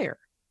employer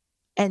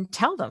and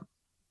tell them,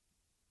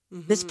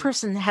 this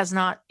person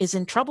is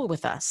in trouble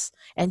with us,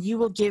 and you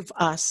will give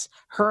us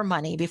her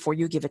money before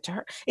you give it to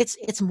her.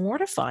 It's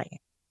mortifying,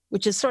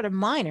 which is sort of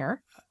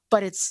minor,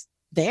 but it's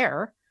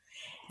there.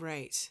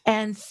 Right.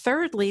 And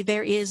thirdly,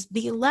 there is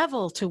the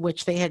level to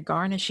which they had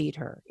garnished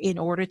her in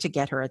order to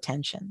get her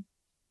attention.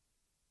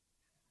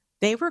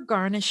 They were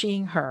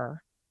garnishing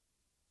her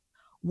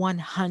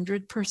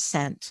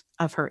 100%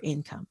 of her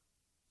income.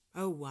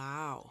 Oh,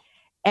 wow.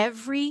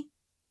 Every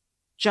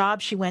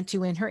job she went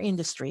to in her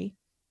industry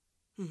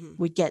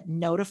would get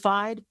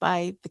notified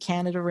by the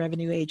Canada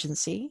Revenue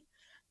Agency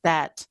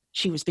that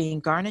she was being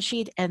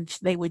garnished, and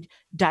they would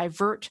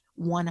divert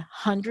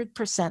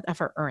 100% of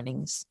her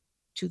earnings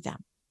to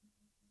them.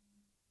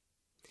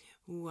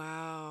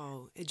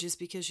 Wow. Just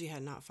because she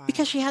had not filed.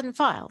 Because she hadn't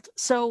filed.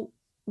 So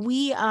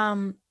we,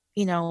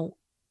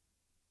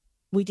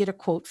 we did a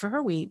quote for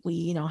her. We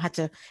had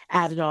to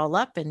add it all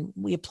up, and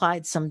we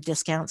applied some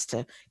discounts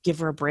to give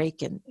her a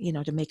break and,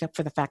 to make up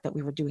for the fact that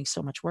we were doing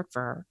so much work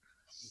for her.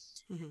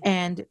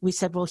 And we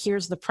said, well,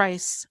 here's the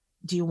price.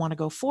 Do you want to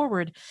go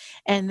forward?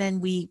 And then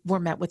we were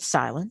met with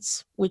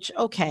silence, which,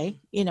 okay,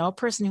 a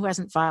person who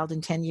hasn't filed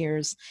in 10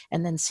 years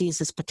and then sees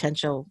this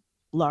potential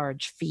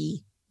large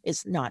fee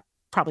is not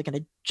probably going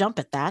to jump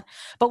at that.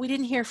 But we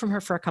didn't hear from her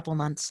for a couple of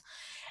months.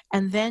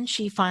 And then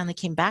she finally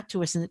came back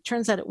to us, and it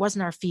turns out it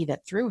wasn't our fee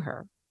that threw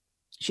her.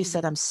 She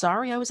said, I'm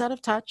sorry I was out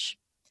of touch.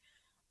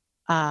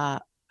 I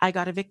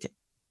got evicted.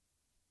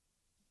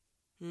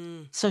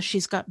 So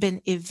she's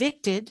been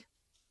evicted,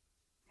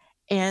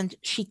 and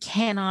she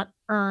cannot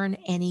earn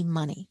any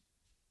money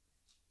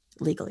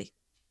legally.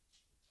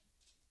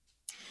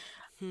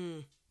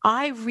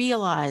 I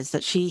realized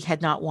that she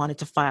had not wanted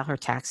to file her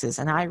taxes,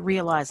 and I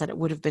realized that it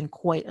would have been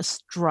quite a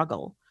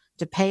struggle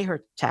to pay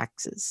her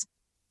taxes,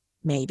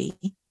 maybe.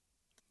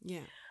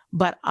 Yeah.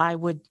 But I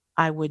would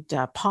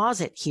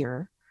posit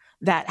here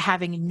that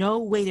having no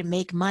way to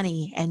make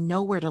money and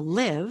nowhere to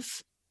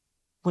live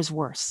was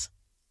worse.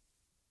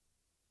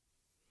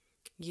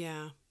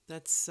 Yeah,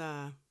 that's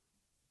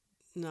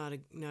not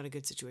a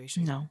good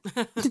situation. No,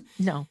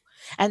 no.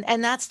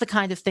 And that's the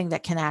kind of thing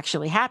that can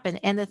actually happen.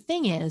 And the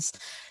thing is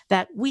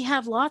that we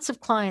have lots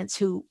of clients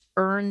who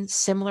earn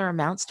similar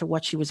amounts to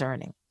what she was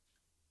earning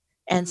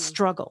and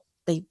struggle.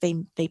 They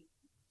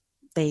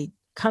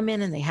come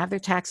in and they have their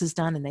taxes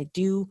done, and they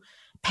do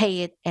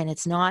pay it, and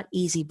it's not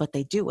easy, but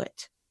they do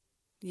it.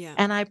 Yeah.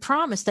 And I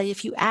promise that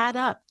if you add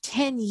up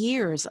 10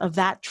 years of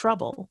that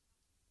trouble,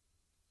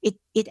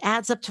 it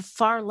adds up to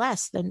far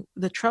less than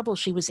the trouble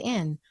she was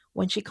in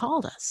when she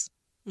called us.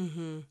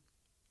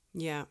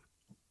 Yeah.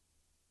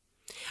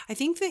 I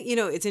think that,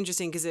 it's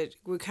interesting because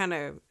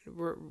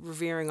we're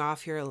veering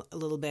off here a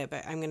little bit,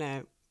 but I'm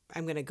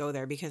going to go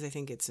there because I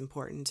think it's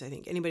important. I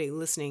think anybody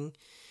listening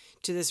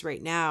to this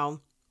right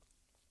now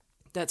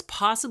that's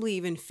possibly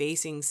even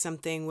facing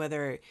something,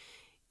 whether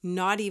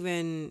not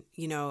even,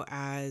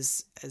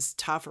 as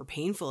tough or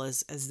painful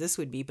as this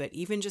would be, but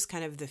even just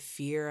kind of the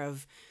fear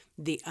of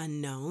the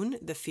unknown,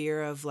 the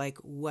fear of like,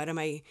 what am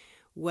I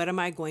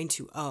going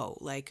to owe?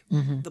 Like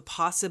the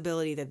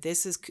possibility that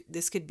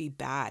this could be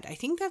bad. I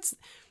think that's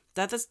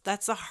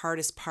the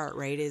hardest part,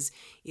 right? Is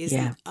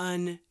the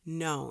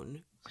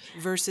unknown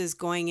versus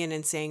going in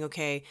and saying,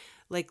 okay,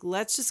 like,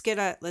 let's get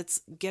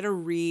a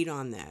read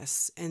on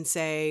this and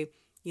say,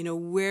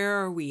 where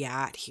are we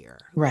at here?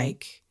 Right.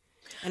 Like,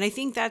 and I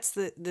think that's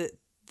the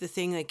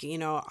thing, like,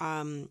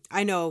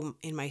 I know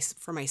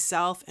for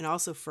myself and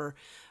also for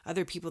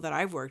other people that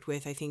I've worked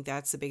with, I think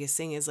that's the biggest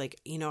thing is like,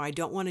 I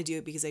don't want to do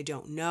it because I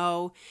don't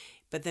know.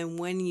 But then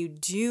when you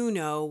do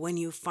know, when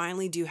you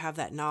finally do have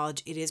that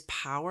knowledge, it is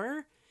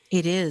power.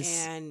 It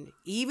is. And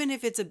even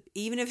if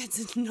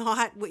it's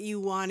not what you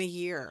want to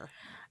hear.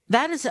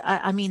 That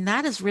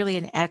is really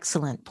an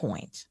excellent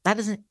point. That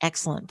is an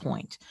excellent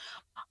point.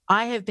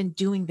 I have been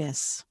doing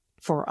this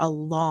for a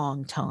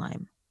long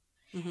time.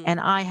 And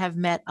I have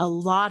met a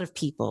lot of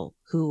people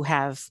who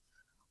have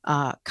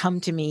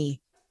come to me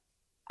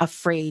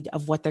afraid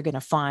of what they're going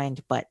to find,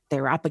 but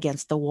they're up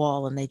against the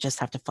wall and they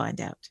just have to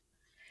find out.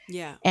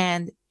 Yeah.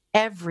 And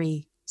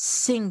every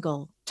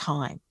single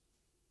time,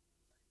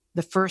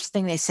 the first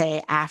thing they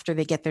say after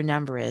they get their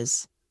number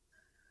is,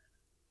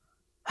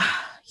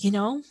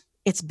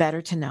 it's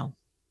better to know.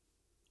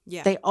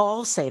 Yeah. They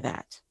all say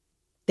that.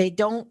 They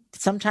don't,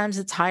 sometimes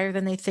it's higher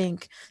than they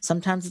think.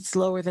 Sometimes it's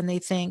lower than they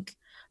think.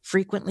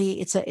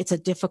 Frequently it's a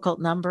difficult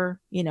number.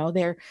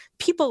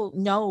 People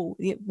know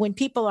when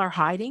people are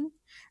hiding,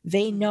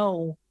 they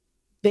know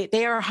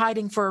They are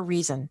hiding for a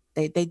reason.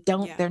 They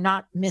don't, Yeah. they're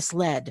not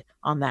misled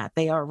on that.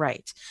 They are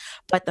right.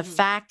 But the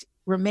fact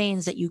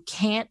remains that you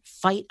can't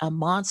fight a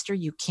monster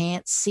you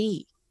can't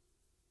see.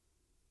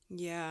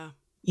 Yeah.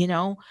 You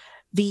know,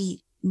 the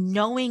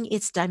knowing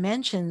its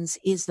dimensions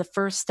is the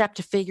first step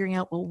to figuring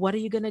out, well, what are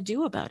you going to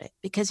do about it?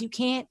 Because you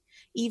can't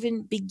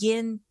even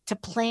begin to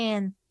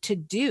plan to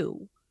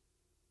do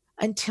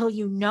until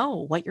you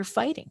know what you're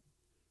fighting.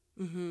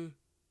 Mm-hmm.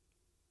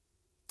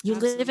 You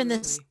live in this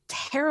Absolutely.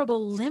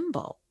 terrible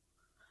limbo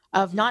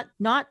of not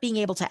being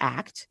able to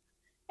act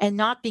and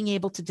not being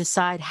able to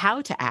decide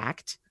how to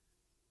act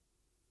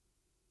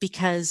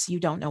because you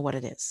don't know what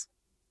it is.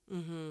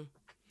 Mm-hmm.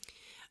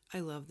 I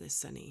love this,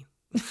 Sunny.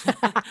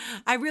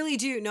 I really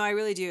do. No, I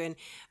really do.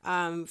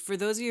 And for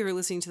those of you who are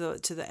listening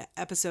to the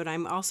episode,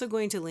 I'm also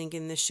going to link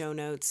in the show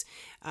notes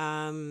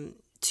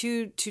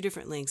two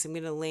different links. I'm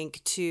going to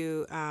link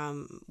to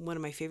one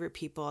of my favorite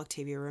people,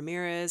 Octavia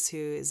Ramirez, who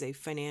is a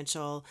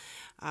financial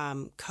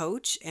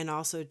coach, and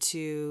also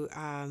to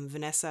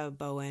Vanessa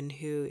Bowen,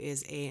 who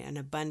is an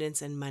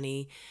abundance and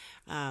money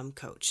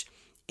coach.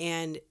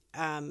 And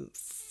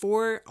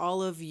for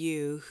all of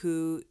you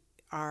who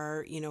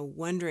are,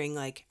 wondering,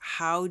 like,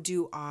 how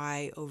do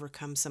I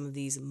overcome some of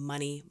these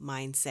money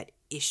mindset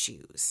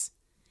issues?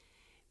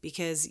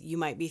 Because you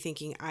might be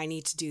thinking, I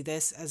need to do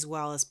this, as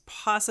well as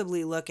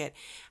possibly look at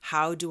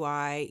how do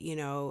I,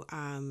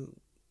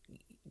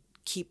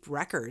 keep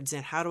records,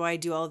 and how do I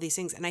do all of these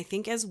things? And I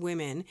think as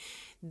women,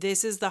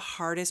 this is the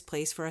hardest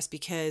place for us,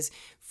 because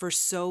for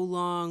so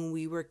long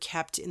we were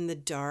kept in the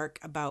dark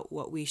about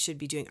what we should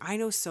be doing. I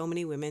know so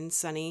many women,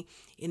 Sunny,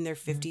 in their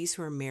 50s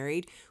who are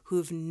married, who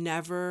have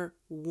never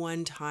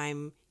one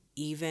time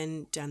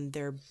even done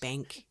their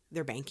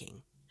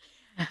banking.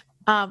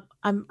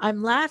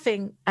 I'm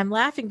laughing. I'm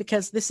laughing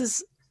because this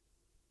is.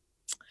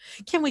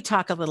 Can we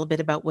talk a little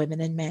bit about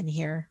women and men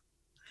here?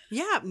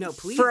 Yeah, no,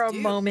 please for a do.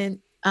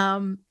 moment.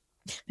 I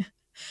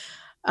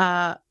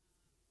have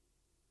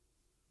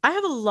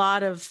a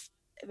lot of.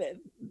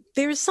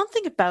 There's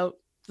something about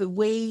the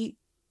way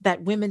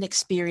that women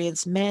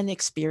experience men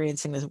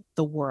experiencing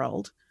the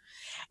world,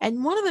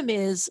 and one of them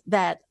is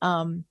that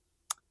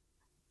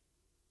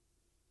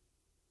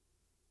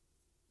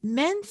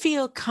men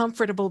feel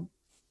comfortable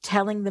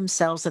telling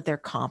themselves that they're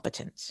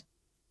competent,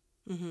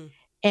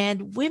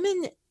 and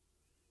women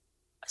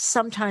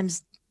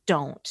sometimes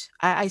don't.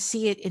 I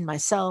see it in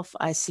myself.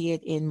 I see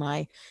it in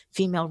my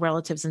female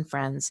relatives and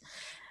friends.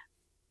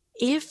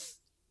 If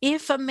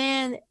a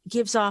man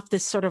gives off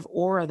this sort of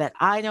aura that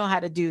I know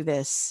how to do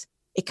this,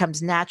 it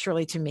comes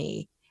naturally to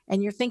me,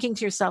 and you're thinking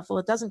to yourself, well,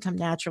 it doesn't come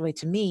naturally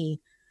to me,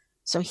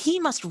 so he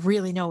must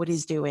really know what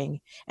he's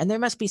doing, and there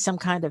must be some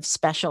kind of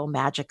special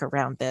magic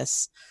around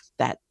this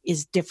that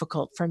is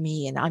difficult for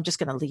me, and I'm just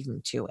going to leave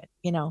him to it,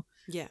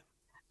 Yeah.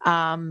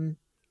 And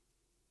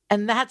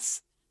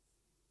that's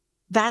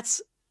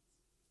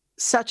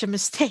such a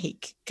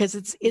mistake, because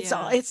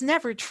it's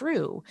never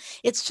true.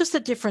 It's just a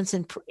difference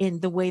in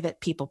the way that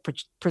people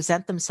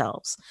present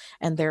themselves,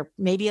 and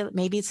maybe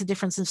it's a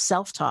difference in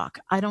self-talk.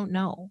 I don't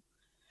know,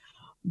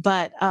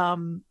 but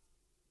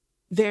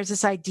there's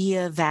this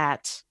idea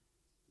that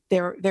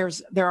there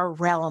are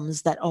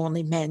realms that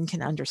only men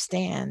can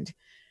understand,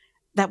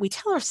 that we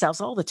tell ourselves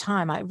all the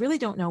time. I really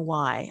don't know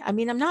why. I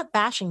mean, I'm not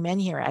bashing men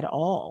here at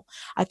all.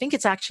 I think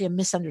it's actually a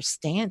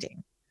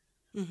misunderstanding.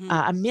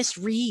 A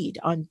misread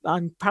on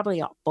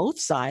probably both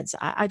sides.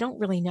 I don't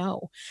really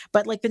know,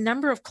 but like the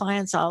number of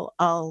clients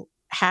I'll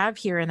have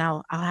here, and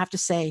I'll have to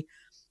say,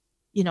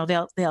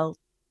 they'll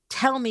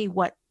tell me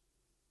what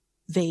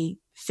they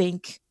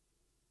think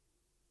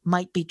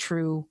might be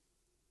true,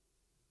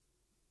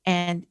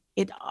 and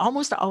it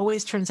almost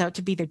always turns out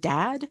to be their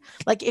dad.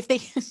 Like if they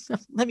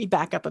let me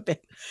back up a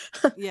bit.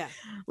 Yeah.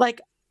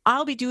 Like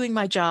I'll be doing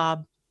my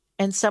job,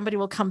 and somebody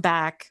will come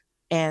back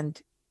and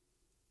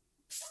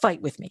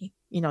fight with me.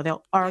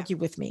 They'll argue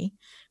with me,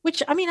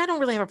 which, I mean, I don't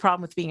really have a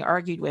problem with being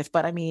argued with,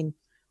 but I mean,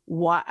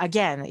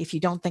 again, if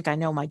you don't think I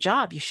know my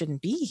job, you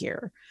shouldn't be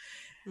here.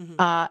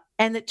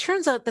 And it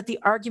turns out that the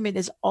argument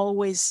is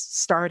always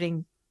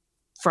starting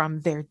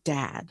from their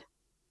dad.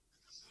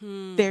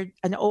 They're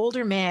an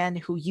older man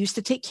who used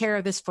to take care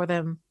of this for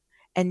them,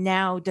 and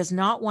now does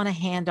not want to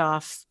hand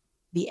off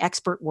the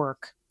expert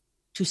work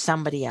to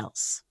somebody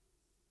else,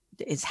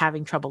 is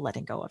having trouble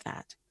letting go of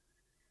that.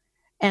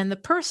 And the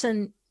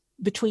person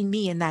between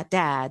me and that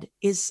dad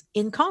is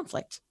in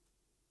conflict,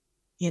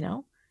 Yeah.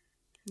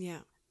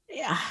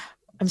 Yeah.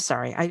 I'm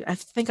sorry. I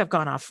think I've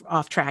gone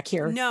off track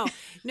here. No,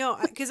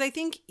 because I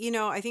think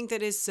that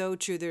is so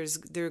true. There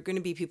are going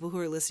to be people who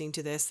are listening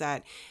to this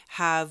that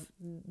have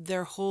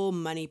their whole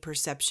money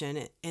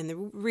perception. And the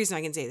reason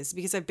I can say this is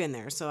because I've been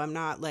there. So I'm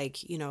not like,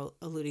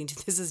 alluding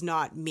to this is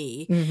not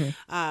me.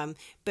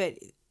 But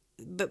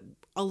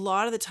a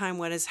lot of the time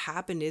what has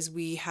happened is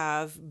we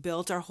have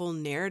built our whole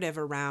narrative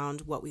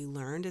around what we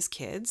learned as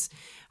kids,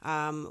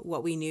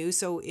 what we knew.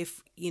 So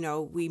if,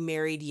 we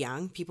married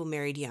young, people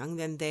married young,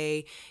 then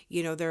they,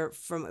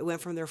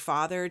 went from their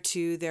father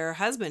to their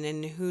husband,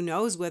 and who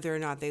knows whether or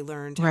not they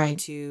learned how Right.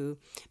 to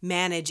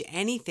manage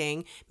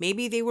anything.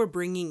 Maybe they were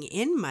bringing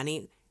in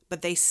money,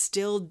 but they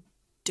still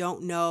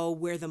don't know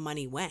where the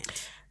money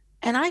went.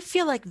 And I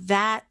feel like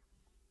that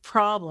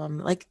problem,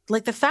 like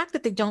the fact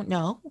that they don't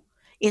know,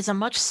 is a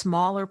much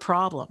smaller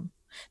problem.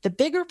 The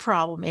bigger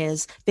problem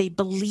is they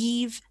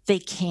believe they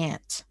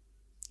can't.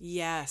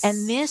 Yes.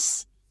 And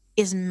this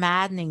is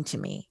maddening to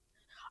me.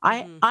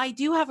 I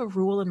do have a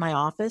rule in my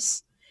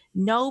office.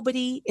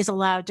 Nobody is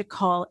allowed to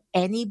call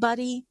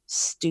anybody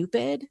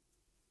stupid.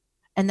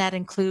 And that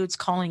includes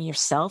calling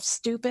yourself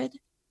stupid.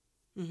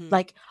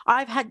 Like,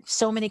 I've had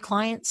so many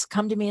clients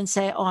come to me and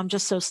say, "Oh, I'm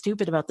just so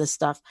stupid about this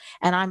stuff."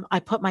 And I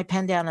put my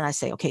pen down and I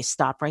say, "Okay,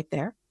 stop right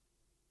there.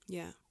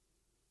 Yeah.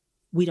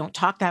 We don't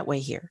talk that way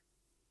here.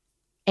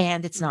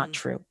 And it's not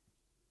true."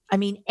 I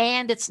mean,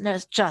 and it's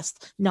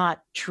just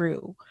not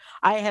true.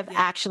 I have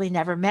actually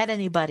never met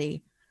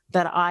anybody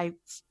that I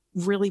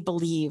really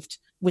believed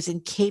was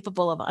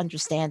incapable of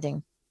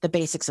understanding the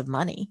basics of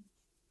money.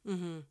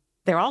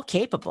 They're all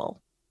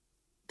capable.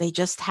 They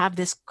just have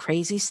this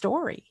crazy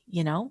story,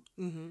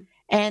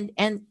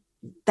 and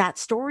that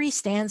story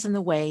stands in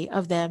the way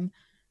of them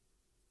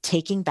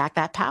taking back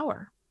that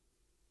power.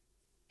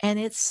 And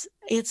it's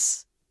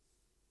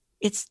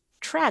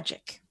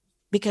tragic,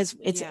 because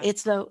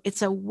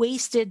it's a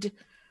wasted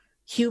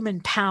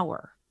human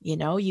power.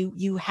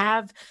 You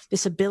have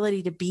this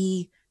ability to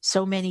be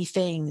so many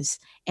things,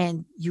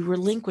 and you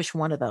relinquish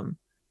one of them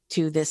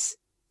to this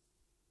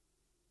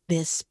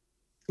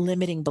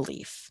limiting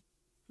belief.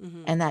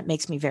 And that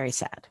makes me very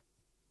sad.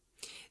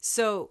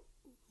 So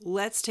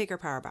let's take our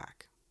power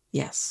back.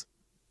 Yes.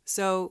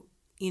 So,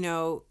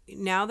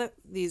 now that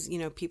these,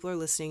 people are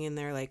listening and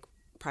they're like,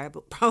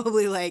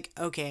 probably like,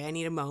 okay, I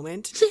need a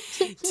moment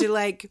to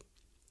like,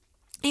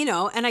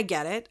 and I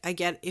get it. I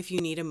get if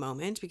you need a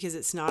moment, because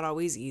it's not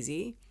always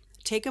easy.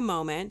 Take a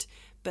moment,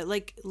 but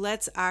like,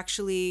 let's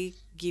actually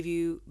give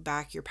you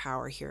back your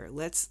power here.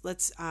 Let's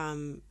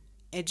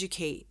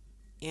educate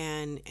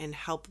and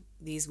help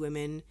these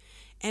women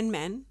and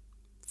men,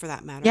 for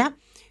that matter. Yeah.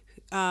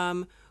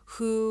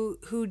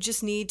 Who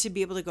just need to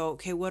be able to go,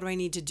 okay, what do I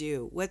need to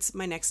do? What's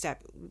my next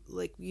step?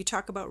 Like, you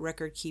talk about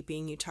record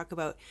keeping, you talk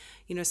about,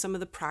 some of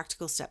the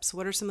practical steps.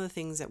 What are some of the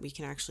things that we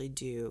can actually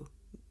do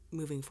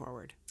moving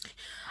forward?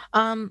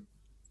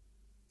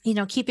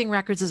 Keeping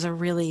records is a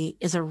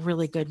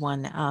really good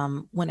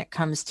one when it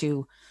comes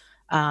to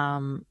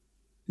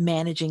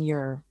managing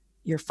your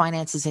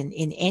finances in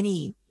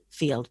any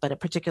field, but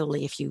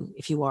particularly if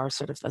you are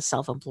sort of a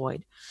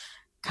self-employed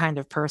kind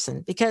of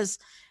person, because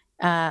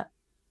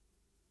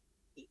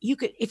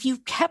if you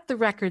kept the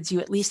records, you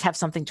at least have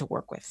something to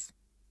work with.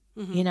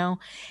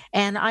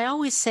 And I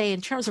always say, in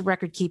terms of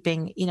record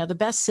keeping, the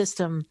best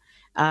system,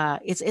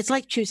 it's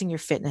like choosing your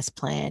fitness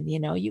plan.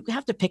 You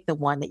have to pick the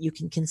one that you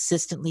can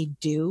consistently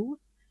do.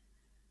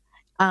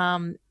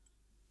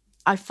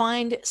 I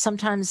find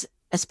sometimes,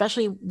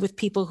 especially with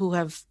people who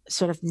have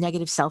sort of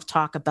negative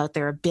self-talk about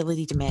their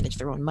ability to manage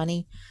their own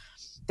money,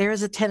 there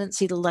is a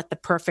tendency to let the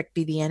perfect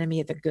be the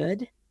enemy of the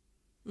good.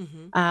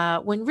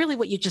 When really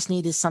what you just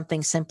need is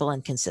something simple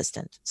and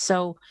consistent.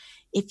 So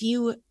if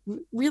you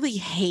really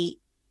hate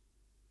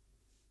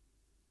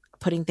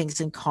putting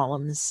things in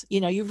columns, there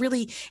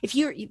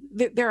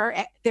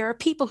are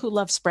people who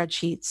love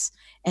spreadsheets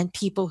and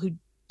people who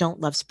don't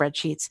love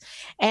spreadsheets.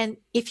 And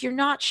if you're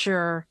not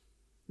sure,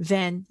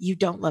 then you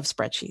don't love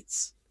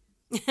spreadsheets.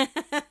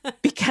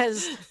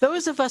 Because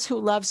those of us who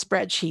love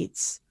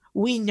spreadsheets,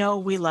 we know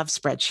we love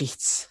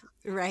spreadsheets.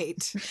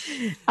 Right.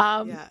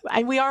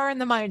 And we are in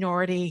the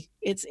minority.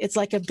 It's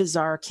like a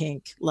bizarre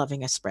kink,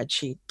 loving a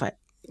spreadsheet, but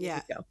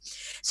there you go.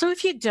 So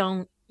if you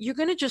don't, you're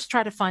going to just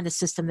try to find a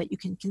system that you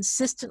can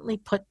consistently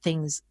put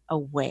things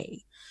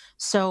away.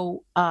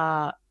 So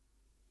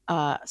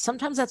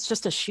sometimes that's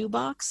just a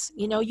shoebox.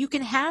 You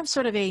can have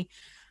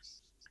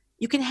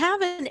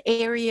an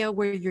area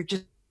where you're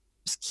just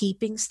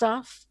keeping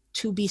stuff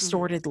to be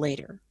sorted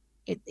later.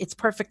 It's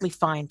perfectly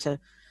fine to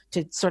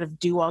sort of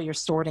do all your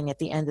sorting at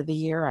the end of the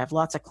year. I have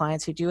lots of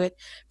clients who do it.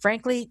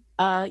 Frankly,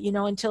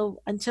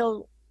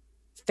 until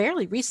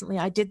fairly recently,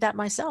 I did that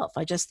myself.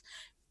 I just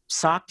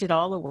socked it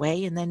all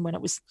away. And then when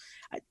it was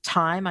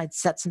time, I'd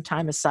set some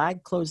time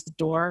aside, close the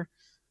door.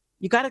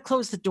 You got to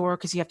close the door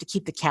because you have to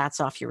keep the cats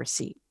off your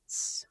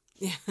receipts.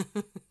 Yeah.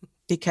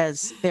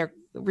 Because their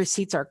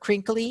receipts are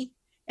crinkly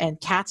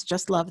and cats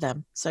just love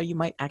them. So you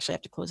might actually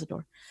have to close the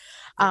door.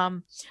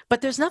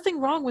 But there's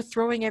nothing wrong with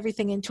throwing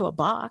everything into a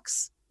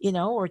box,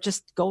 or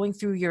just going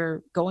through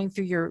your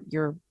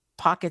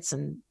pockets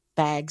and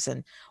bags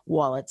and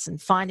wallets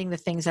and finding the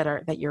things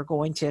that you're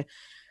going to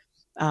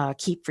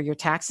keep for your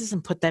taxes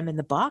and put them in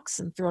the box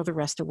and throw the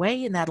rest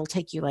away. And that'll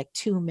take you like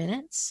 2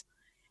 minutes,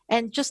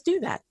 and just do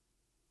that.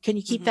 Can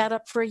you keep that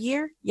up for a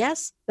year?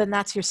 Yes. Then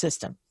that's your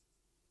system.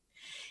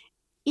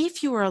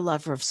 If you are a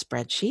lover of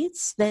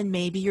spreadsheets, then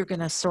maybe you're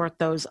going to sort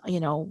those,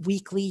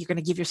 weekly. You're going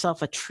to give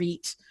yourself a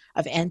treat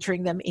of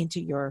entering them into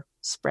your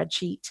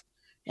spreadsheet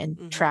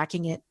and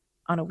tracking it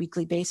on a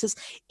weekly basis.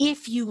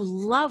 If you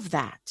love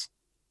that,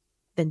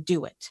 then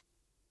do it.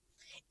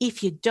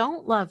 If you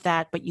don't love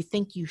that, but you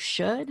think you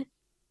should,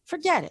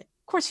 forget it.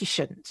 Of course you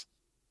shouldn't.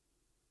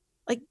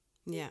 Like,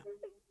 Yeah.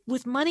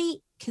 With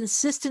money,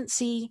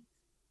 consistency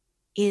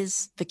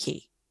is the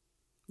key.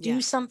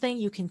 Do something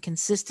you can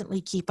consistently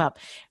keep up.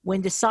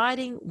 When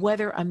deciding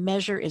whether a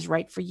measure is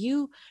right for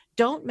you,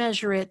 don't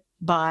measure it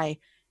by,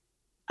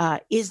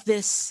 is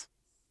this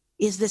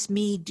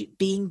me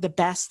being the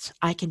best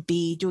I can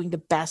be, doing the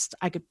best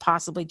I could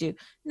possibly do?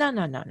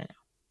 No.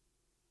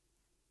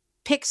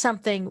 Pick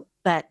something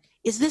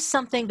is this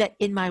something that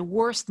in my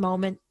worst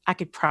moment, I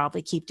could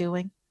probably keep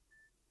doing?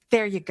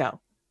 There you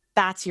go.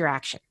 That's your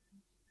action.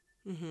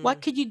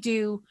 What could you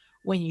do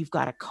when you've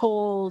got a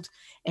cold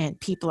and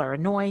people are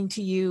annoying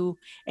to you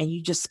and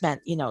you just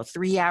spent,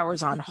 3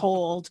 hours on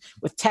hold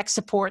with tech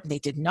support and they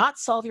did not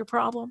solve your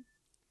problem?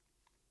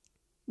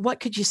 What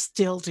could you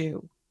still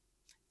do?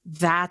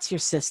 That's your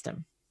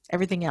system.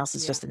 Everything else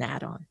is just an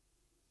add-on.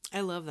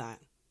 I love that.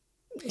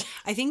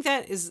 I think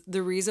that is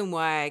the reason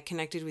why I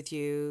connected with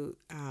you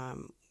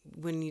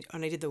when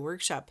I did the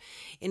workshop.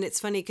 And it's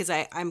funny because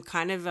I'm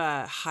kind of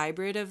a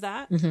hybrid of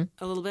that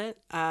a little bit.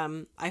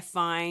 I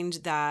find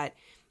that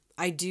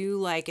I do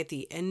like at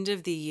the end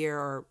of the year,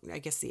 or I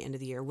guess the end of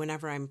the year,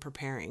 whenever I'm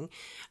preparing,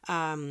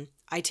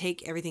 I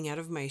take everything out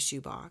of my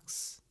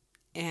shoebox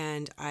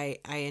and I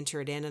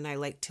enter it in, and I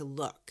like to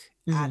look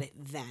at it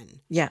then.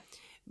 Yeah.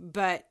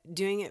 But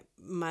doing it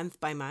month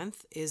by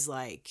month is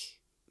like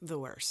the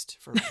worst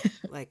for me.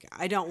 Like,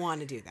 I don't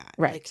want to do that.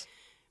 Right. Like,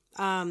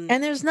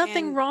 and there's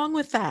nothing wrong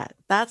with that.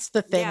 That's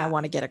the thing I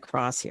want to get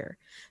across here.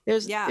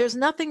 There's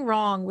nothing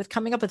wrong with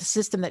coming up with a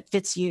system that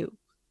fits you.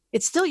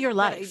 It's still your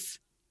life.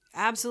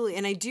 Absolutely.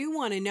 And I do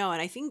want to know,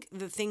 and I think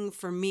the thing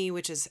for me,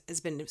 which has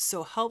been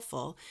so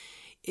helpful,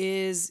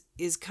 is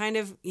kind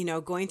of,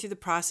 going through the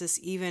process.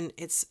 Even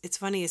it's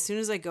funny, as soon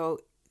as I go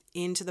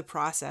into the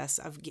process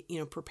of,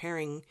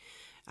 preparing,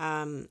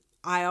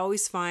 I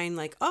always find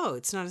like, oh,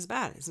 it's not as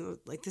bad. It's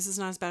like, this is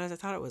not as bad as I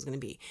thought it was going to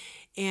be.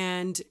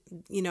 And,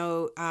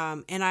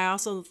 and I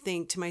also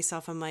think to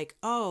myself, I'm like,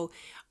 oh,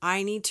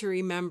 I need to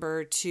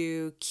remember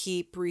to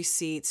keep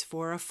receipts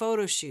for a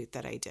photo shoot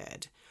that I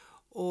did.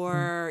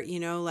 Or,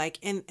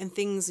 and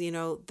things,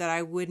 that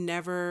I would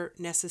never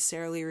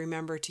necessarily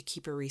remember to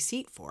keep a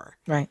receipt for.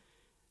 Right.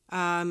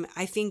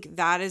 I think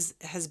that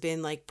has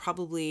been like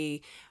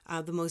probably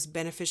the most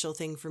beneficial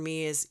thing for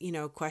me is,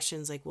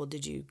 questions like, well,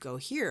 did you go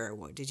here?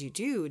 What did you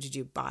do? Did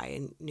you buy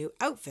a new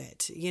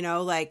outfit?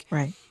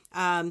 Right.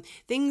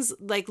 Things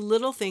like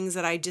little things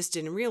that I just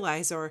didn't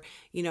realize. Or,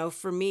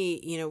 for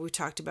me, we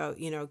talked about,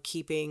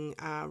 keeping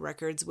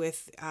records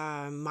with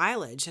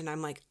mileage. And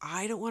I'm like,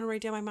 I don't want to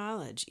write down my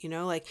mileage,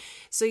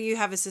 so you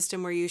have a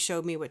system where you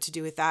showed me what to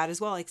do with that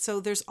as well. Like, so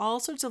there's all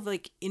sorts of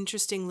like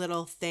interesting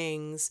little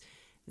things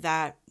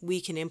that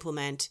we can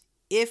implement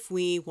if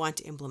we want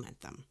to implement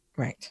them.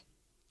 Right.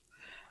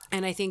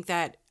 And I think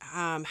that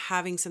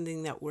having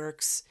something that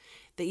works,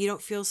 that you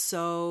don't feel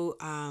so,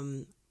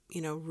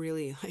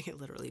 really like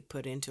literally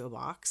put into a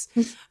box,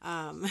 is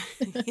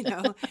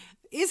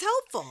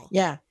helpful.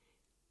 Yeah.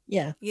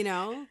 Yeah.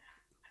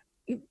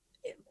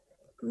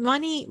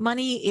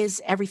 Money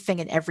is everything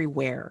and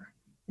everywhere.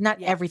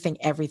 Not everything,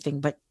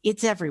 but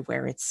it's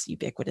everywhere. It's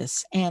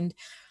ubiquitous. And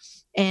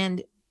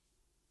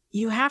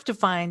you have to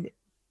find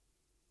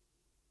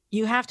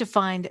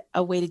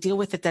a way to deal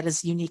with it that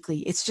is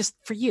uniquely, it's just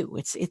for you.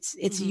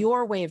 It's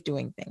your way of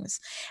doing things.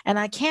 And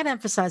I can't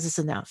emphasize this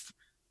enough.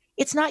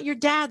 It's not your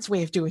dad's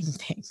way of doing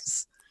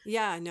things.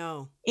 Yeah,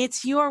 no.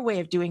 It's your way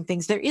of doing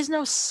things. There is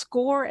no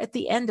score at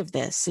the end of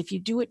this. If you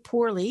do it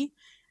poorly,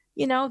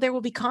 there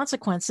will be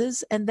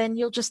consequences, and then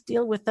you'll just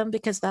deal with them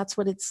because that's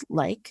what it's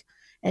like.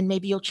 And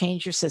maybe you'll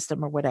change your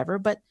system or whatever.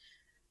 But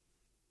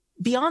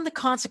beyond the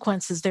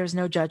consequences, there's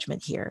no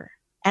judgment here.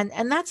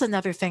 And that's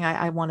another thing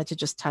I wanted to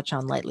just touch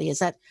on lightly is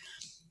that,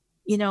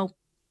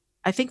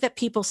 I think that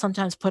people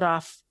sometimes put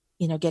off,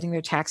 getting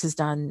their taxes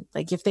done,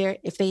 like if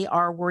they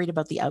are worried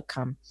about the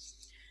outcome.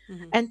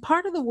 And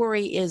part of the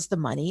worry is the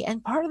money.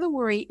 And part of the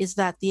worry is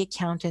that the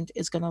accountant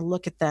is going to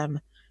look at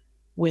them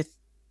with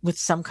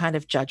some kind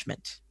of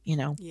judgment,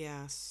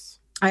 Yes.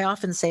 I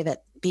often say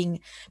that being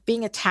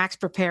a tax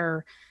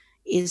preparer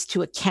is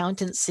to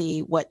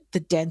accountancy what the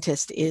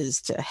dentist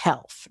is to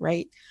health,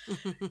 right?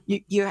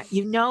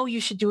 You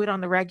should do it on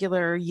the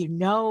regular,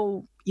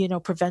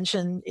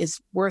 prevention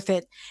is worth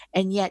it.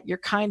 And yet you're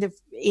kind of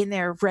in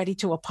there ready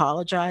to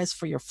apologize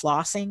for your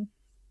flossing.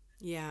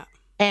 Yeah.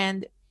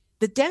 And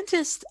the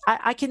dentist,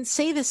 I can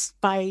say this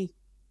by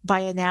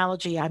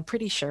analogy. I'm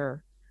pretty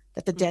sure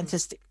that the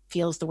dentist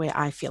feels the way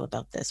I feel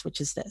about this,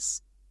 which is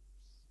this.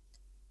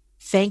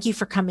 Thank you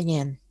for coming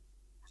in.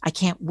 I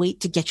can't wait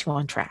to get you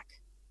on track.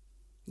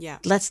 Yeah.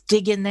 Let's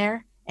dig in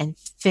there and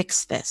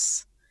fix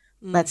this.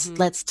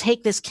 Let's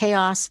take this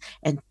chaos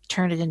and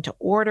turn it into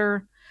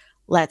order.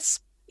 Let's,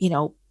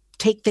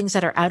 take things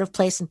that are out of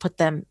place and put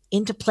them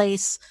into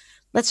place.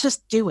 Let's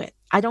just do it.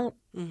 I don't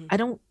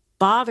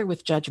bother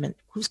with judgment.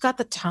 Who's got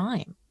the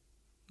time?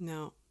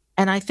 No.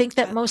 And I think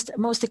that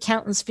most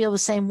accountants feel the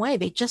same way.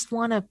 They just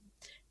want to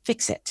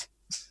fix it.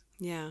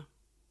 Yeah.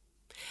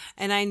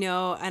 And I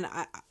know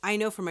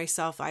for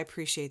myself, I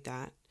appreciate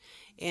that.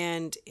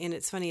 And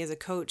it's funny, as a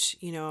coach,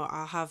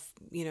 I'll have,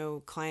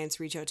 clients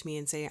reach out to me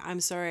and say, I'm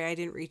sorry, I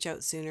didn't reach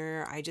out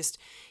sooner. I just,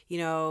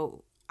 I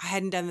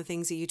hadn't done the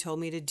things that you told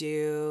me to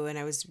do. And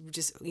I was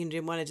just,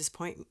 didn't want to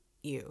disappoint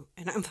you.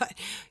 And I'm like,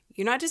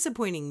 you're not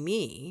disappointing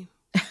me.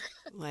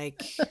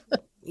 Like,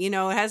 it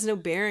has no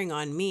bearing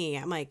on me.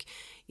 I'm like,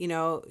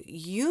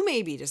 you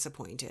may be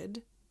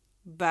disappointed,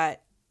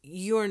 but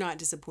you're not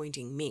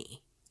disappointing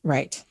me.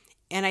 Right.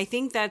 And I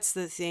think that's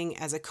the thing.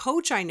 As a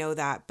coach, I know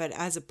that, but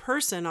as a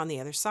person on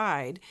the other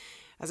side,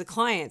 as a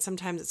client,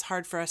 sometimes it's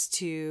hard for us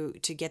to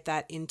get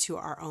that into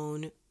our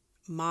own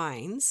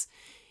minds,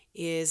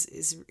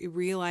 is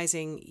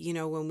realizing,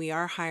 when we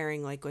are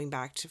hiring, like going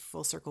back to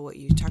full circle, what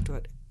you talked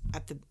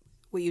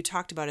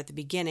about at the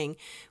beginning,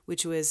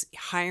 which was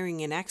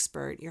hiring an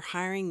expert. You're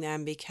hiring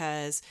them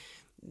because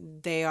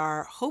they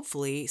are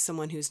hopefully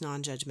someone who's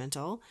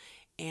non-judgmental,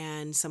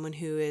 and someone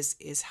who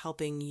is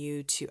helping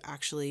you to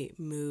actually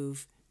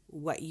move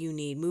what you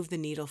need, move the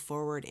needle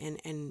forward,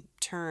 and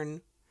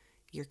turn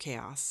your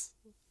chaos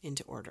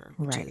into order,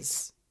 which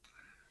is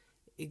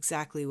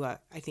exactly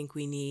what I think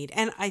we need.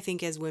 And I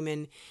think as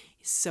women,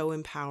 it's so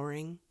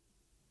empowering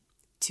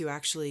to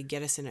actually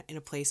get us in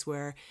a place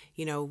where,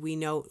 we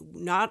know,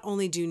 not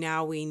only do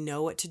now we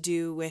know what to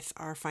do with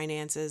our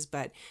finances,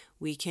 but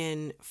we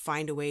can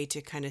find a way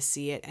to kind of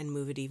see it and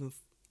move it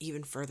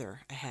even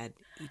further ahead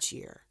each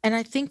year. And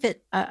I think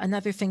that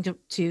another thing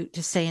to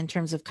say in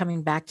terms of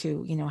coming back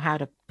to, how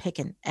to pick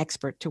an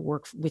expert to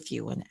work with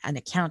you, an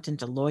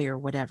accountant, a lawyer,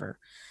 whatever,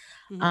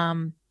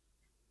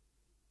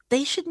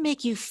 they should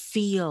make you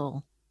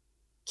feel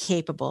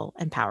capable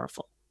and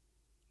powerful.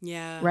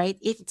 Yeah. Right.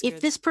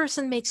 If this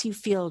person makes you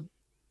feel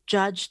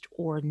judged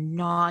or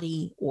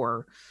naughty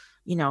or,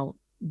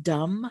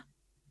 dumb,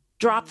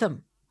 drop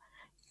them.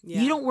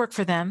 Yeah. You don't work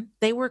for them.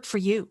 They work for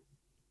you.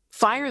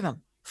 Fire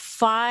them.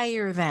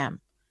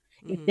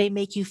 If they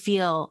make you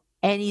feel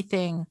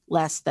anything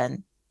less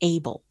than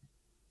able.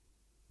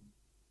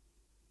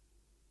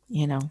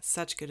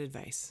 Such good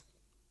advice.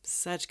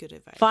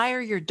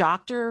 Fire your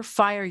doctor,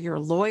 fire your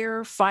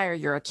lawyer, fire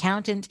your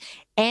accountant,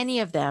 any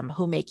of them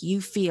who make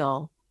you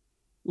feel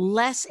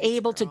less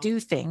able to do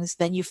things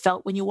than you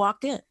felt when you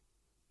walked in.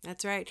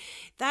 That's right.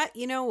 That,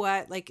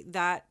 like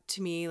that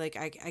to me, like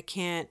I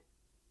can't,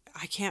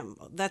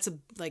 that's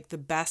like the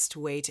best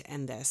way to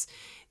end this.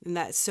 And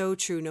that's so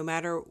true. No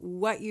matter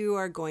what you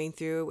are going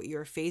through, what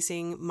you're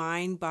facing,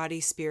 mind,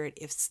 body, spirit,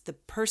 if the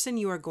person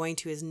you are going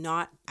to is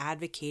not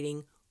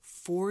advocating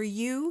for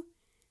you,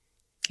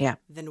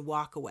 then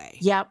walk away.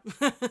 Yep.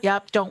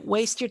 Don't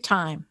waste your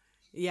time.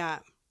 Yeah.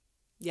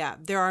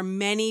 There are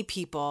many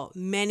people,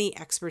 many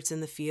experts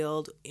in the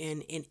field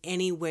in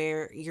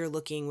anywhere you're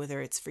looking,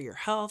 whether it's for your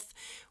health,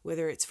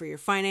 whether it's for your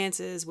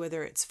finances,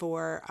 whether it's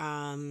for,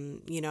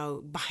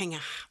 buying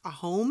a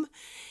home.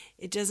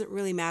 It doesn't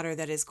really matter.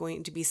 That is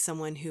going to be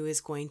someone who is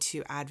going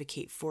to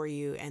advocate for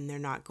you, and they're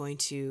not going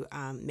to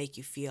make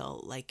you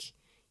feel like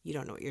you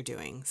don't know what you're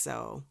doing.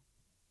 So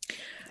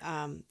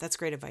that's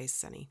great advice,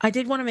 Sunny. I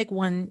did want to make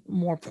one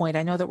more point.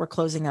 I know that we're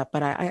closing up,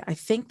 but I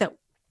think that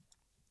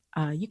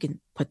you can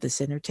put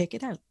this in or take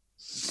it out.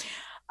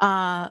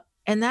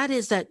 And that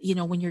is that,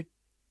 when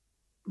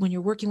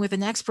you're working with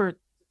an expert,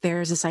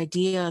 there's this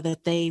idea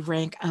that they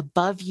rank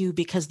above you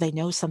because they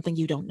know something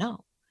you don't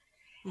know.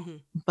 Mm-hmm.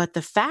 But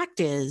the fact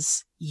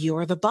is,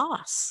 you're the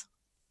boss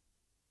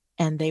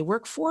and they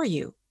work for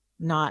you,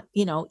 not,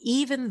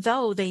 even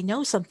though they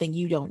know something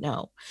you don't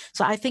know.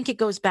 So I think it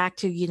goes back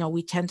to,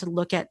 we tend to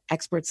look at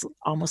experts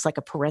almost like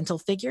a parental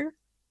figure.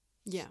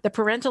 Yeah. The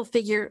parental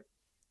figure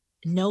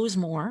knows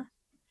more,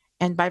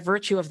 and by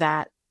virtue of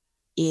that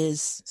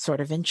is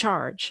sort of in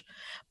charge.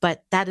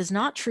 But that is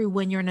not true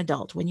when you're an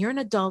adult. When you're an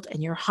adult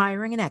and you're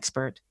hiring an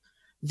expert,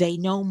 they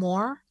know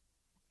more,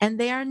 and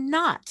they are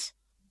not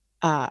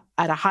at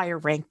a higher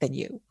rank than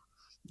you.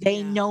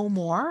 They know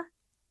more,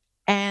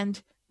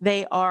 and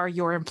they are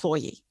your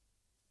employee.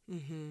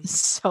 Mm-hmm.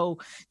 So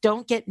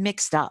don't get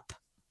mixed up.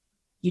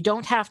 You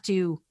don't have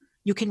to,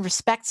 you can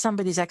respect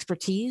somebody's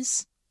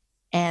expertise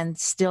and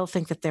still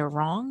think that they're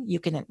wrong. You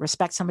can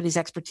respect somebody's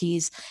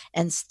expertise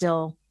and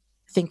still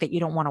think that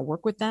you don't want to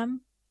work with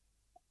them.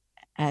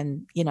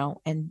 And,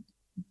 and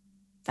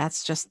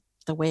that's just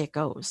the way it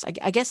goes.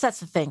 I guess that's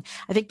the thing.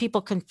 I think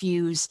people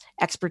confuse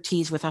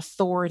expertise with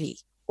authority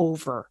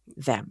over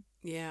them.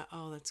 Yeah.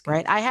 Oh, that's good.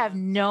 Right. I have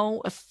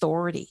no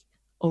authority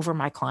over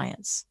my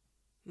clients.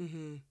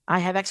 Mm-hmm. I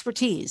have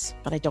expertise,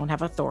 but I don't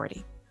have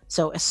authority.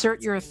 So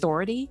assert your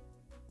authority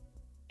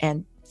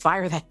and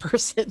fire that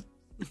person.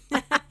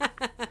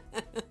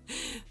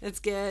 That's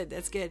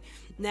good.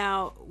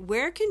 Now,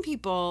 where can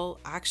people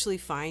actually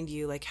find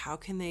you? Like, how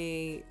can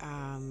they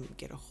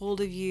get a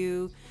hold of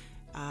you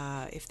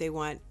if they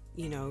want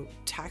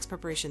tax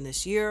preparation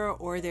this year,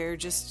 or they're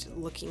just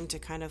looking to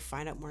kind of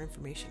find out more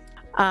information?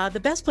 The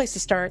best place to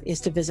start is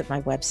to visit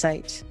my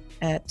website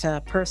at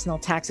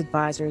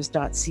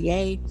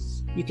personaltaxadvisors.ca.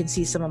 You can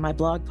see some of my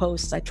blog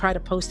posts. I try to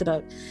post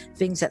about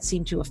things that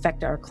seem to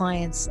affect our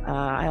clients.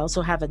 I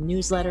also have a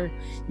newsletter.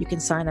 You can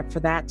sign up for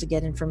that to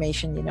get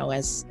information,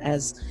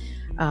 as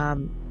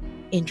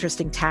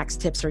interesting tax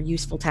tips or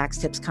useful tax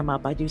tips come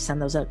up. I do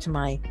send those out to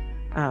my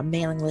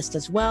mailing list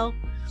as well.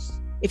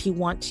 If you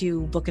want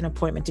to book an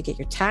appointment to get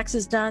your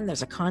taxes done,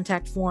 there's a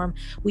contact form.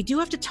 We do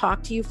have to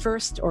talk to you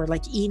first, or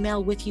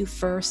email with you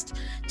first,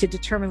 to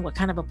determine what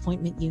kind of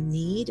appointment you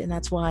need. And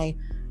that's why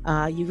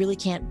you really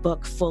can't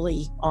book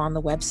fully on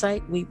the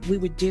website. We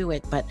would do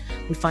it, but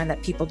we find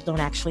that people don't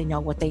actually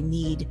know what they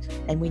need,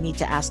 and we need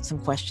to ask some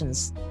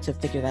questions to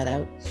figure that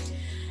out.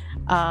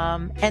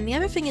 And the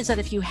other thing is that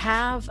if you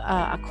have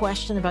a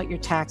question about your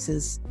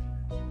taxes,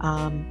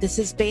 this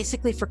is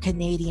basically for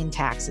Canadian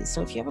taxes.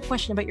 So if you have a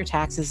question about your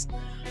taxes,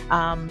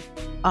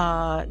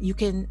 you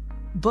can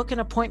book an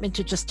appointment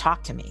to just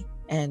talk to me.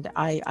 And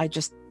I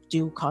just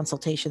do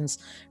consultations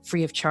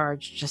free of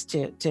charge, just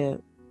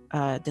to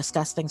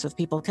discuss things with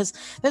people. Because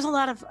there's a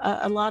lot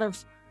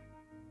of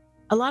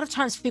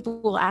times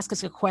people will ask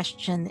us a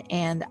question,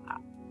 and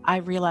I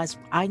realize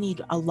I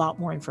need a lot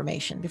more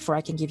information before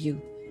I can give you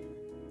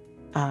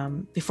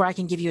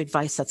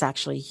advice that's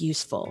actually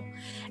useful.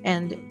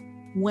 And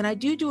when I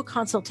do a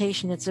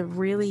consultation, it's a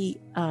really,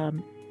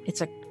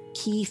 it's a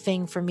key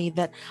thing for me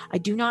that I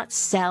do not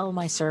sell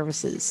my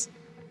services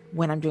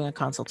when I'm doing a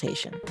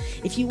consultation.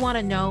 If you want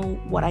to know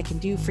what I can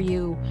do for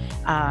you,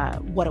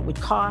 what it would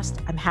cost,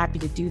 I'm happy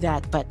to do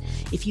that. But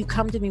if you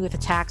come to me with a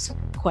tax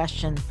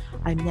question,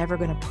 I'm never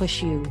going to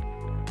push you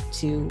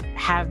to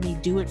have me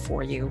do it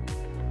for you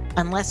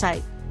unless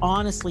I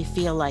honestly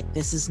feel like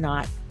this is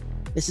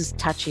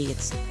touchy,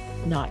 it's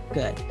not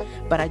good.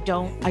 But I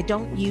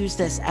don't use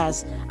this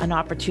as an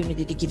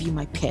opportunity to give you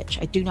my pitch.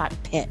 I do not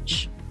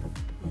pitch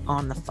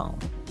on the phone.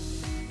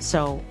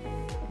 So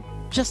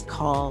just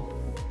call.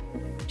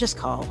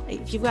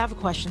 If you have a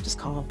question, just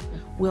call.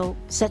 We'll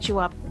set you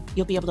up.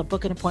 You'll be able to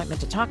book an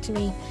appointment to talk to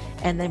me,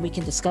 and then we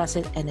can discuss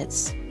it, and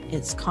it's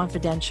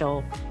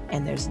confidential,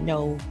 and there's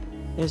no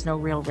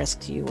real risk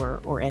to you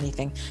or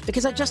anything.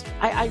 Because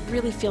I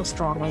really feel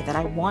strongly that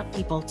I want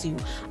people to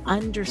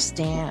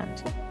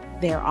understand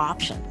their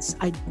options.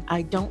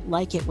 I don't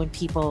like it when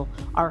people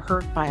are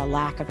hurt by a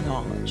lack of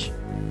knowledge.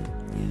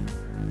 Yeah.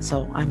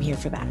 So I'm here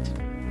for that.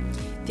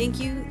 Thank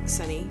you,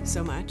 Sunny,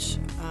 so much.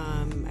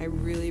 I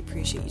really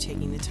appreciate you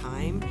taking the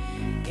time,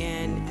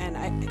 and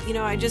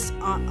I just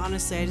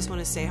honestly, I just want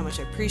to say how much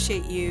I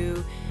appreciate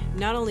you,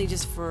 not only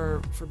just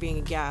for being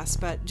a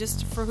guest, but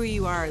just for who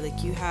you are.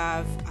 You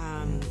have,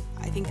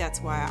 I think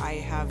that's why I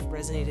have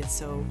resonated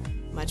so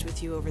much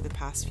with you over the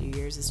past few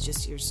years. Is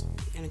just you're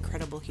an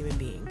incredible human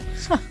being.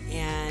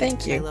 And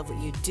thank you. I love what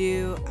you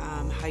do,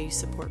 how you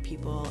support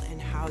people,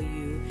 and how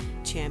you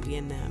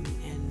champion them,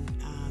 and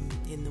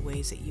in the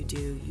ways that you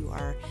do. You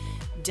are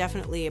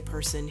definitely a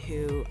person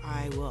who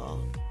I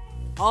will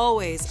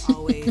always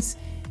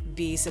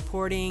be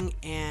supporting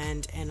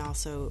and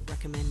also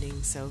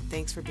recommending. So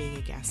thanks for being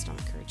a guest on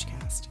the Courage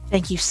Cast.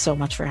 Thank you so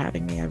much for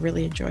having me. I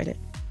really enjoyed it.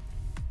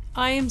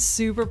 I am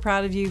super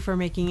proud of you for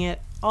making it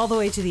all the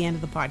way to the end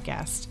of the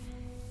podcast.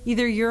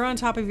 Either you're on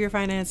top of your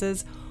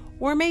finances,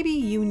 or maybe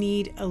you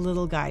need a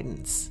little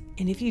guidance.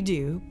 And if you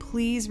do,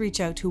 please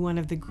reach out to one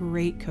of the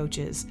great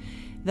coaches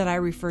that I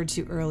referred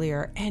to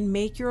earlier and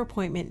make your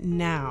appointment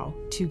now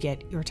to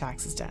get your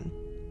taxes done.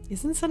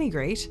 Isn't Sunny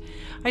great?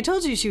 I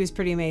told you she was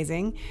pretty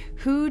amazing.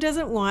 Who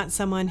doesn't want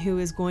someone who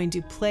is going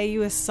to play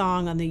you a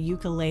song on the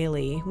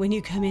ukulele when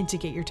you come in to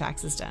get your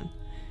taxes done?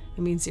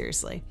 I mean,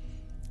 seriously.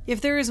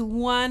 If there is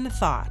one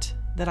thought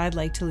that I'd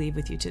like to leave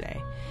with you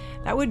today,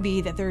 that would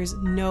be that there is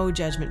no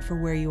judgment for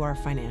where you are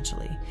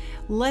financially.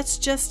 Let's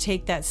just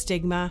take that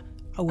stigma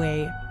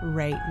away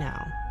right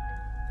now.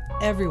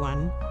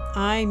 Everyone,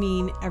 I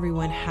mean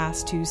everyone,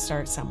 has to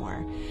start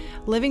somewhere.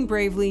 Living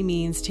bravely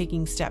means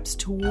taking steps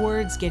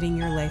towards getting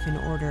your life in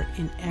order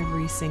in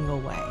every single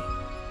way.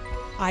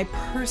 I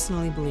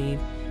personally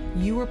believe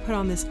you were put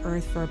on this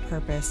earth for a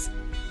purpose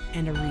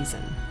and a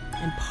reason.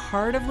 And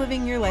part of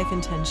living your life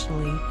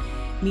intentionally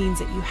means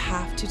that you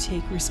have to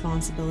take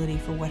responsibility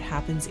for what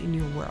happens in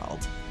your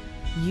world.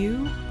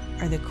 You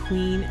are the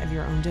queen of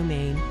your own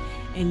domain,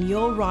 and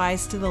you'll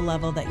rise to the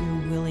level that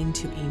you're willing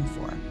to aim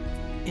for.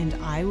 And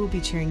I will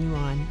be cheering you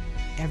on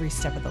every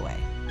step of the way.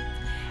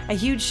 A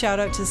huge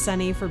shout out to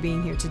Sunny for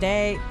being here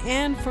today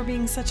and for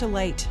being such a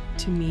light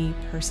to me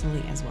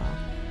personally as well.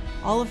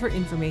 All of her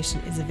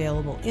information is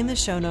available in the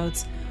show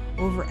notes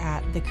over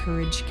at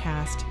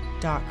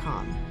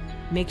thecouragecast.com.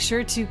 Make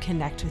sure to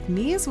connect with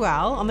me as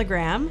well on the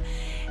gram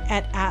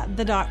at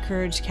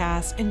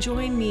 @the.couragecast, and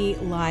join me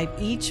live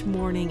each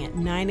morning at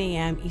 9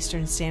 a.m.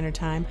 Eastern Standard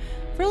Time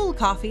for a little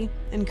coffee,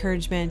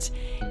 encouragement,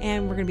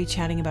 and we're going to be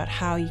chatting about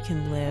how you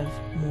can live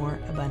more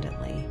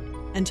abundantly.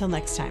 Until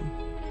next time,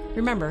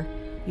 remember,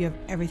 you have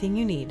everything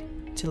you need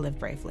to live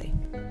bravely.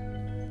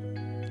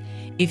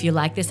 If you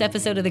like this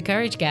episode of The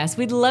Courage Cast,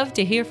 we'd love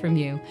to hear from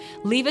you.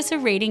 Leave us a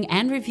rating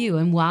and review,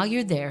 and while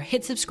you're there,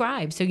 hit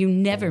subscribe so you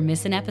never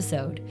miss an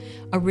episode.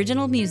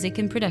 Original music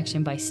and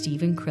production by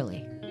Stephen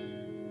Crilly.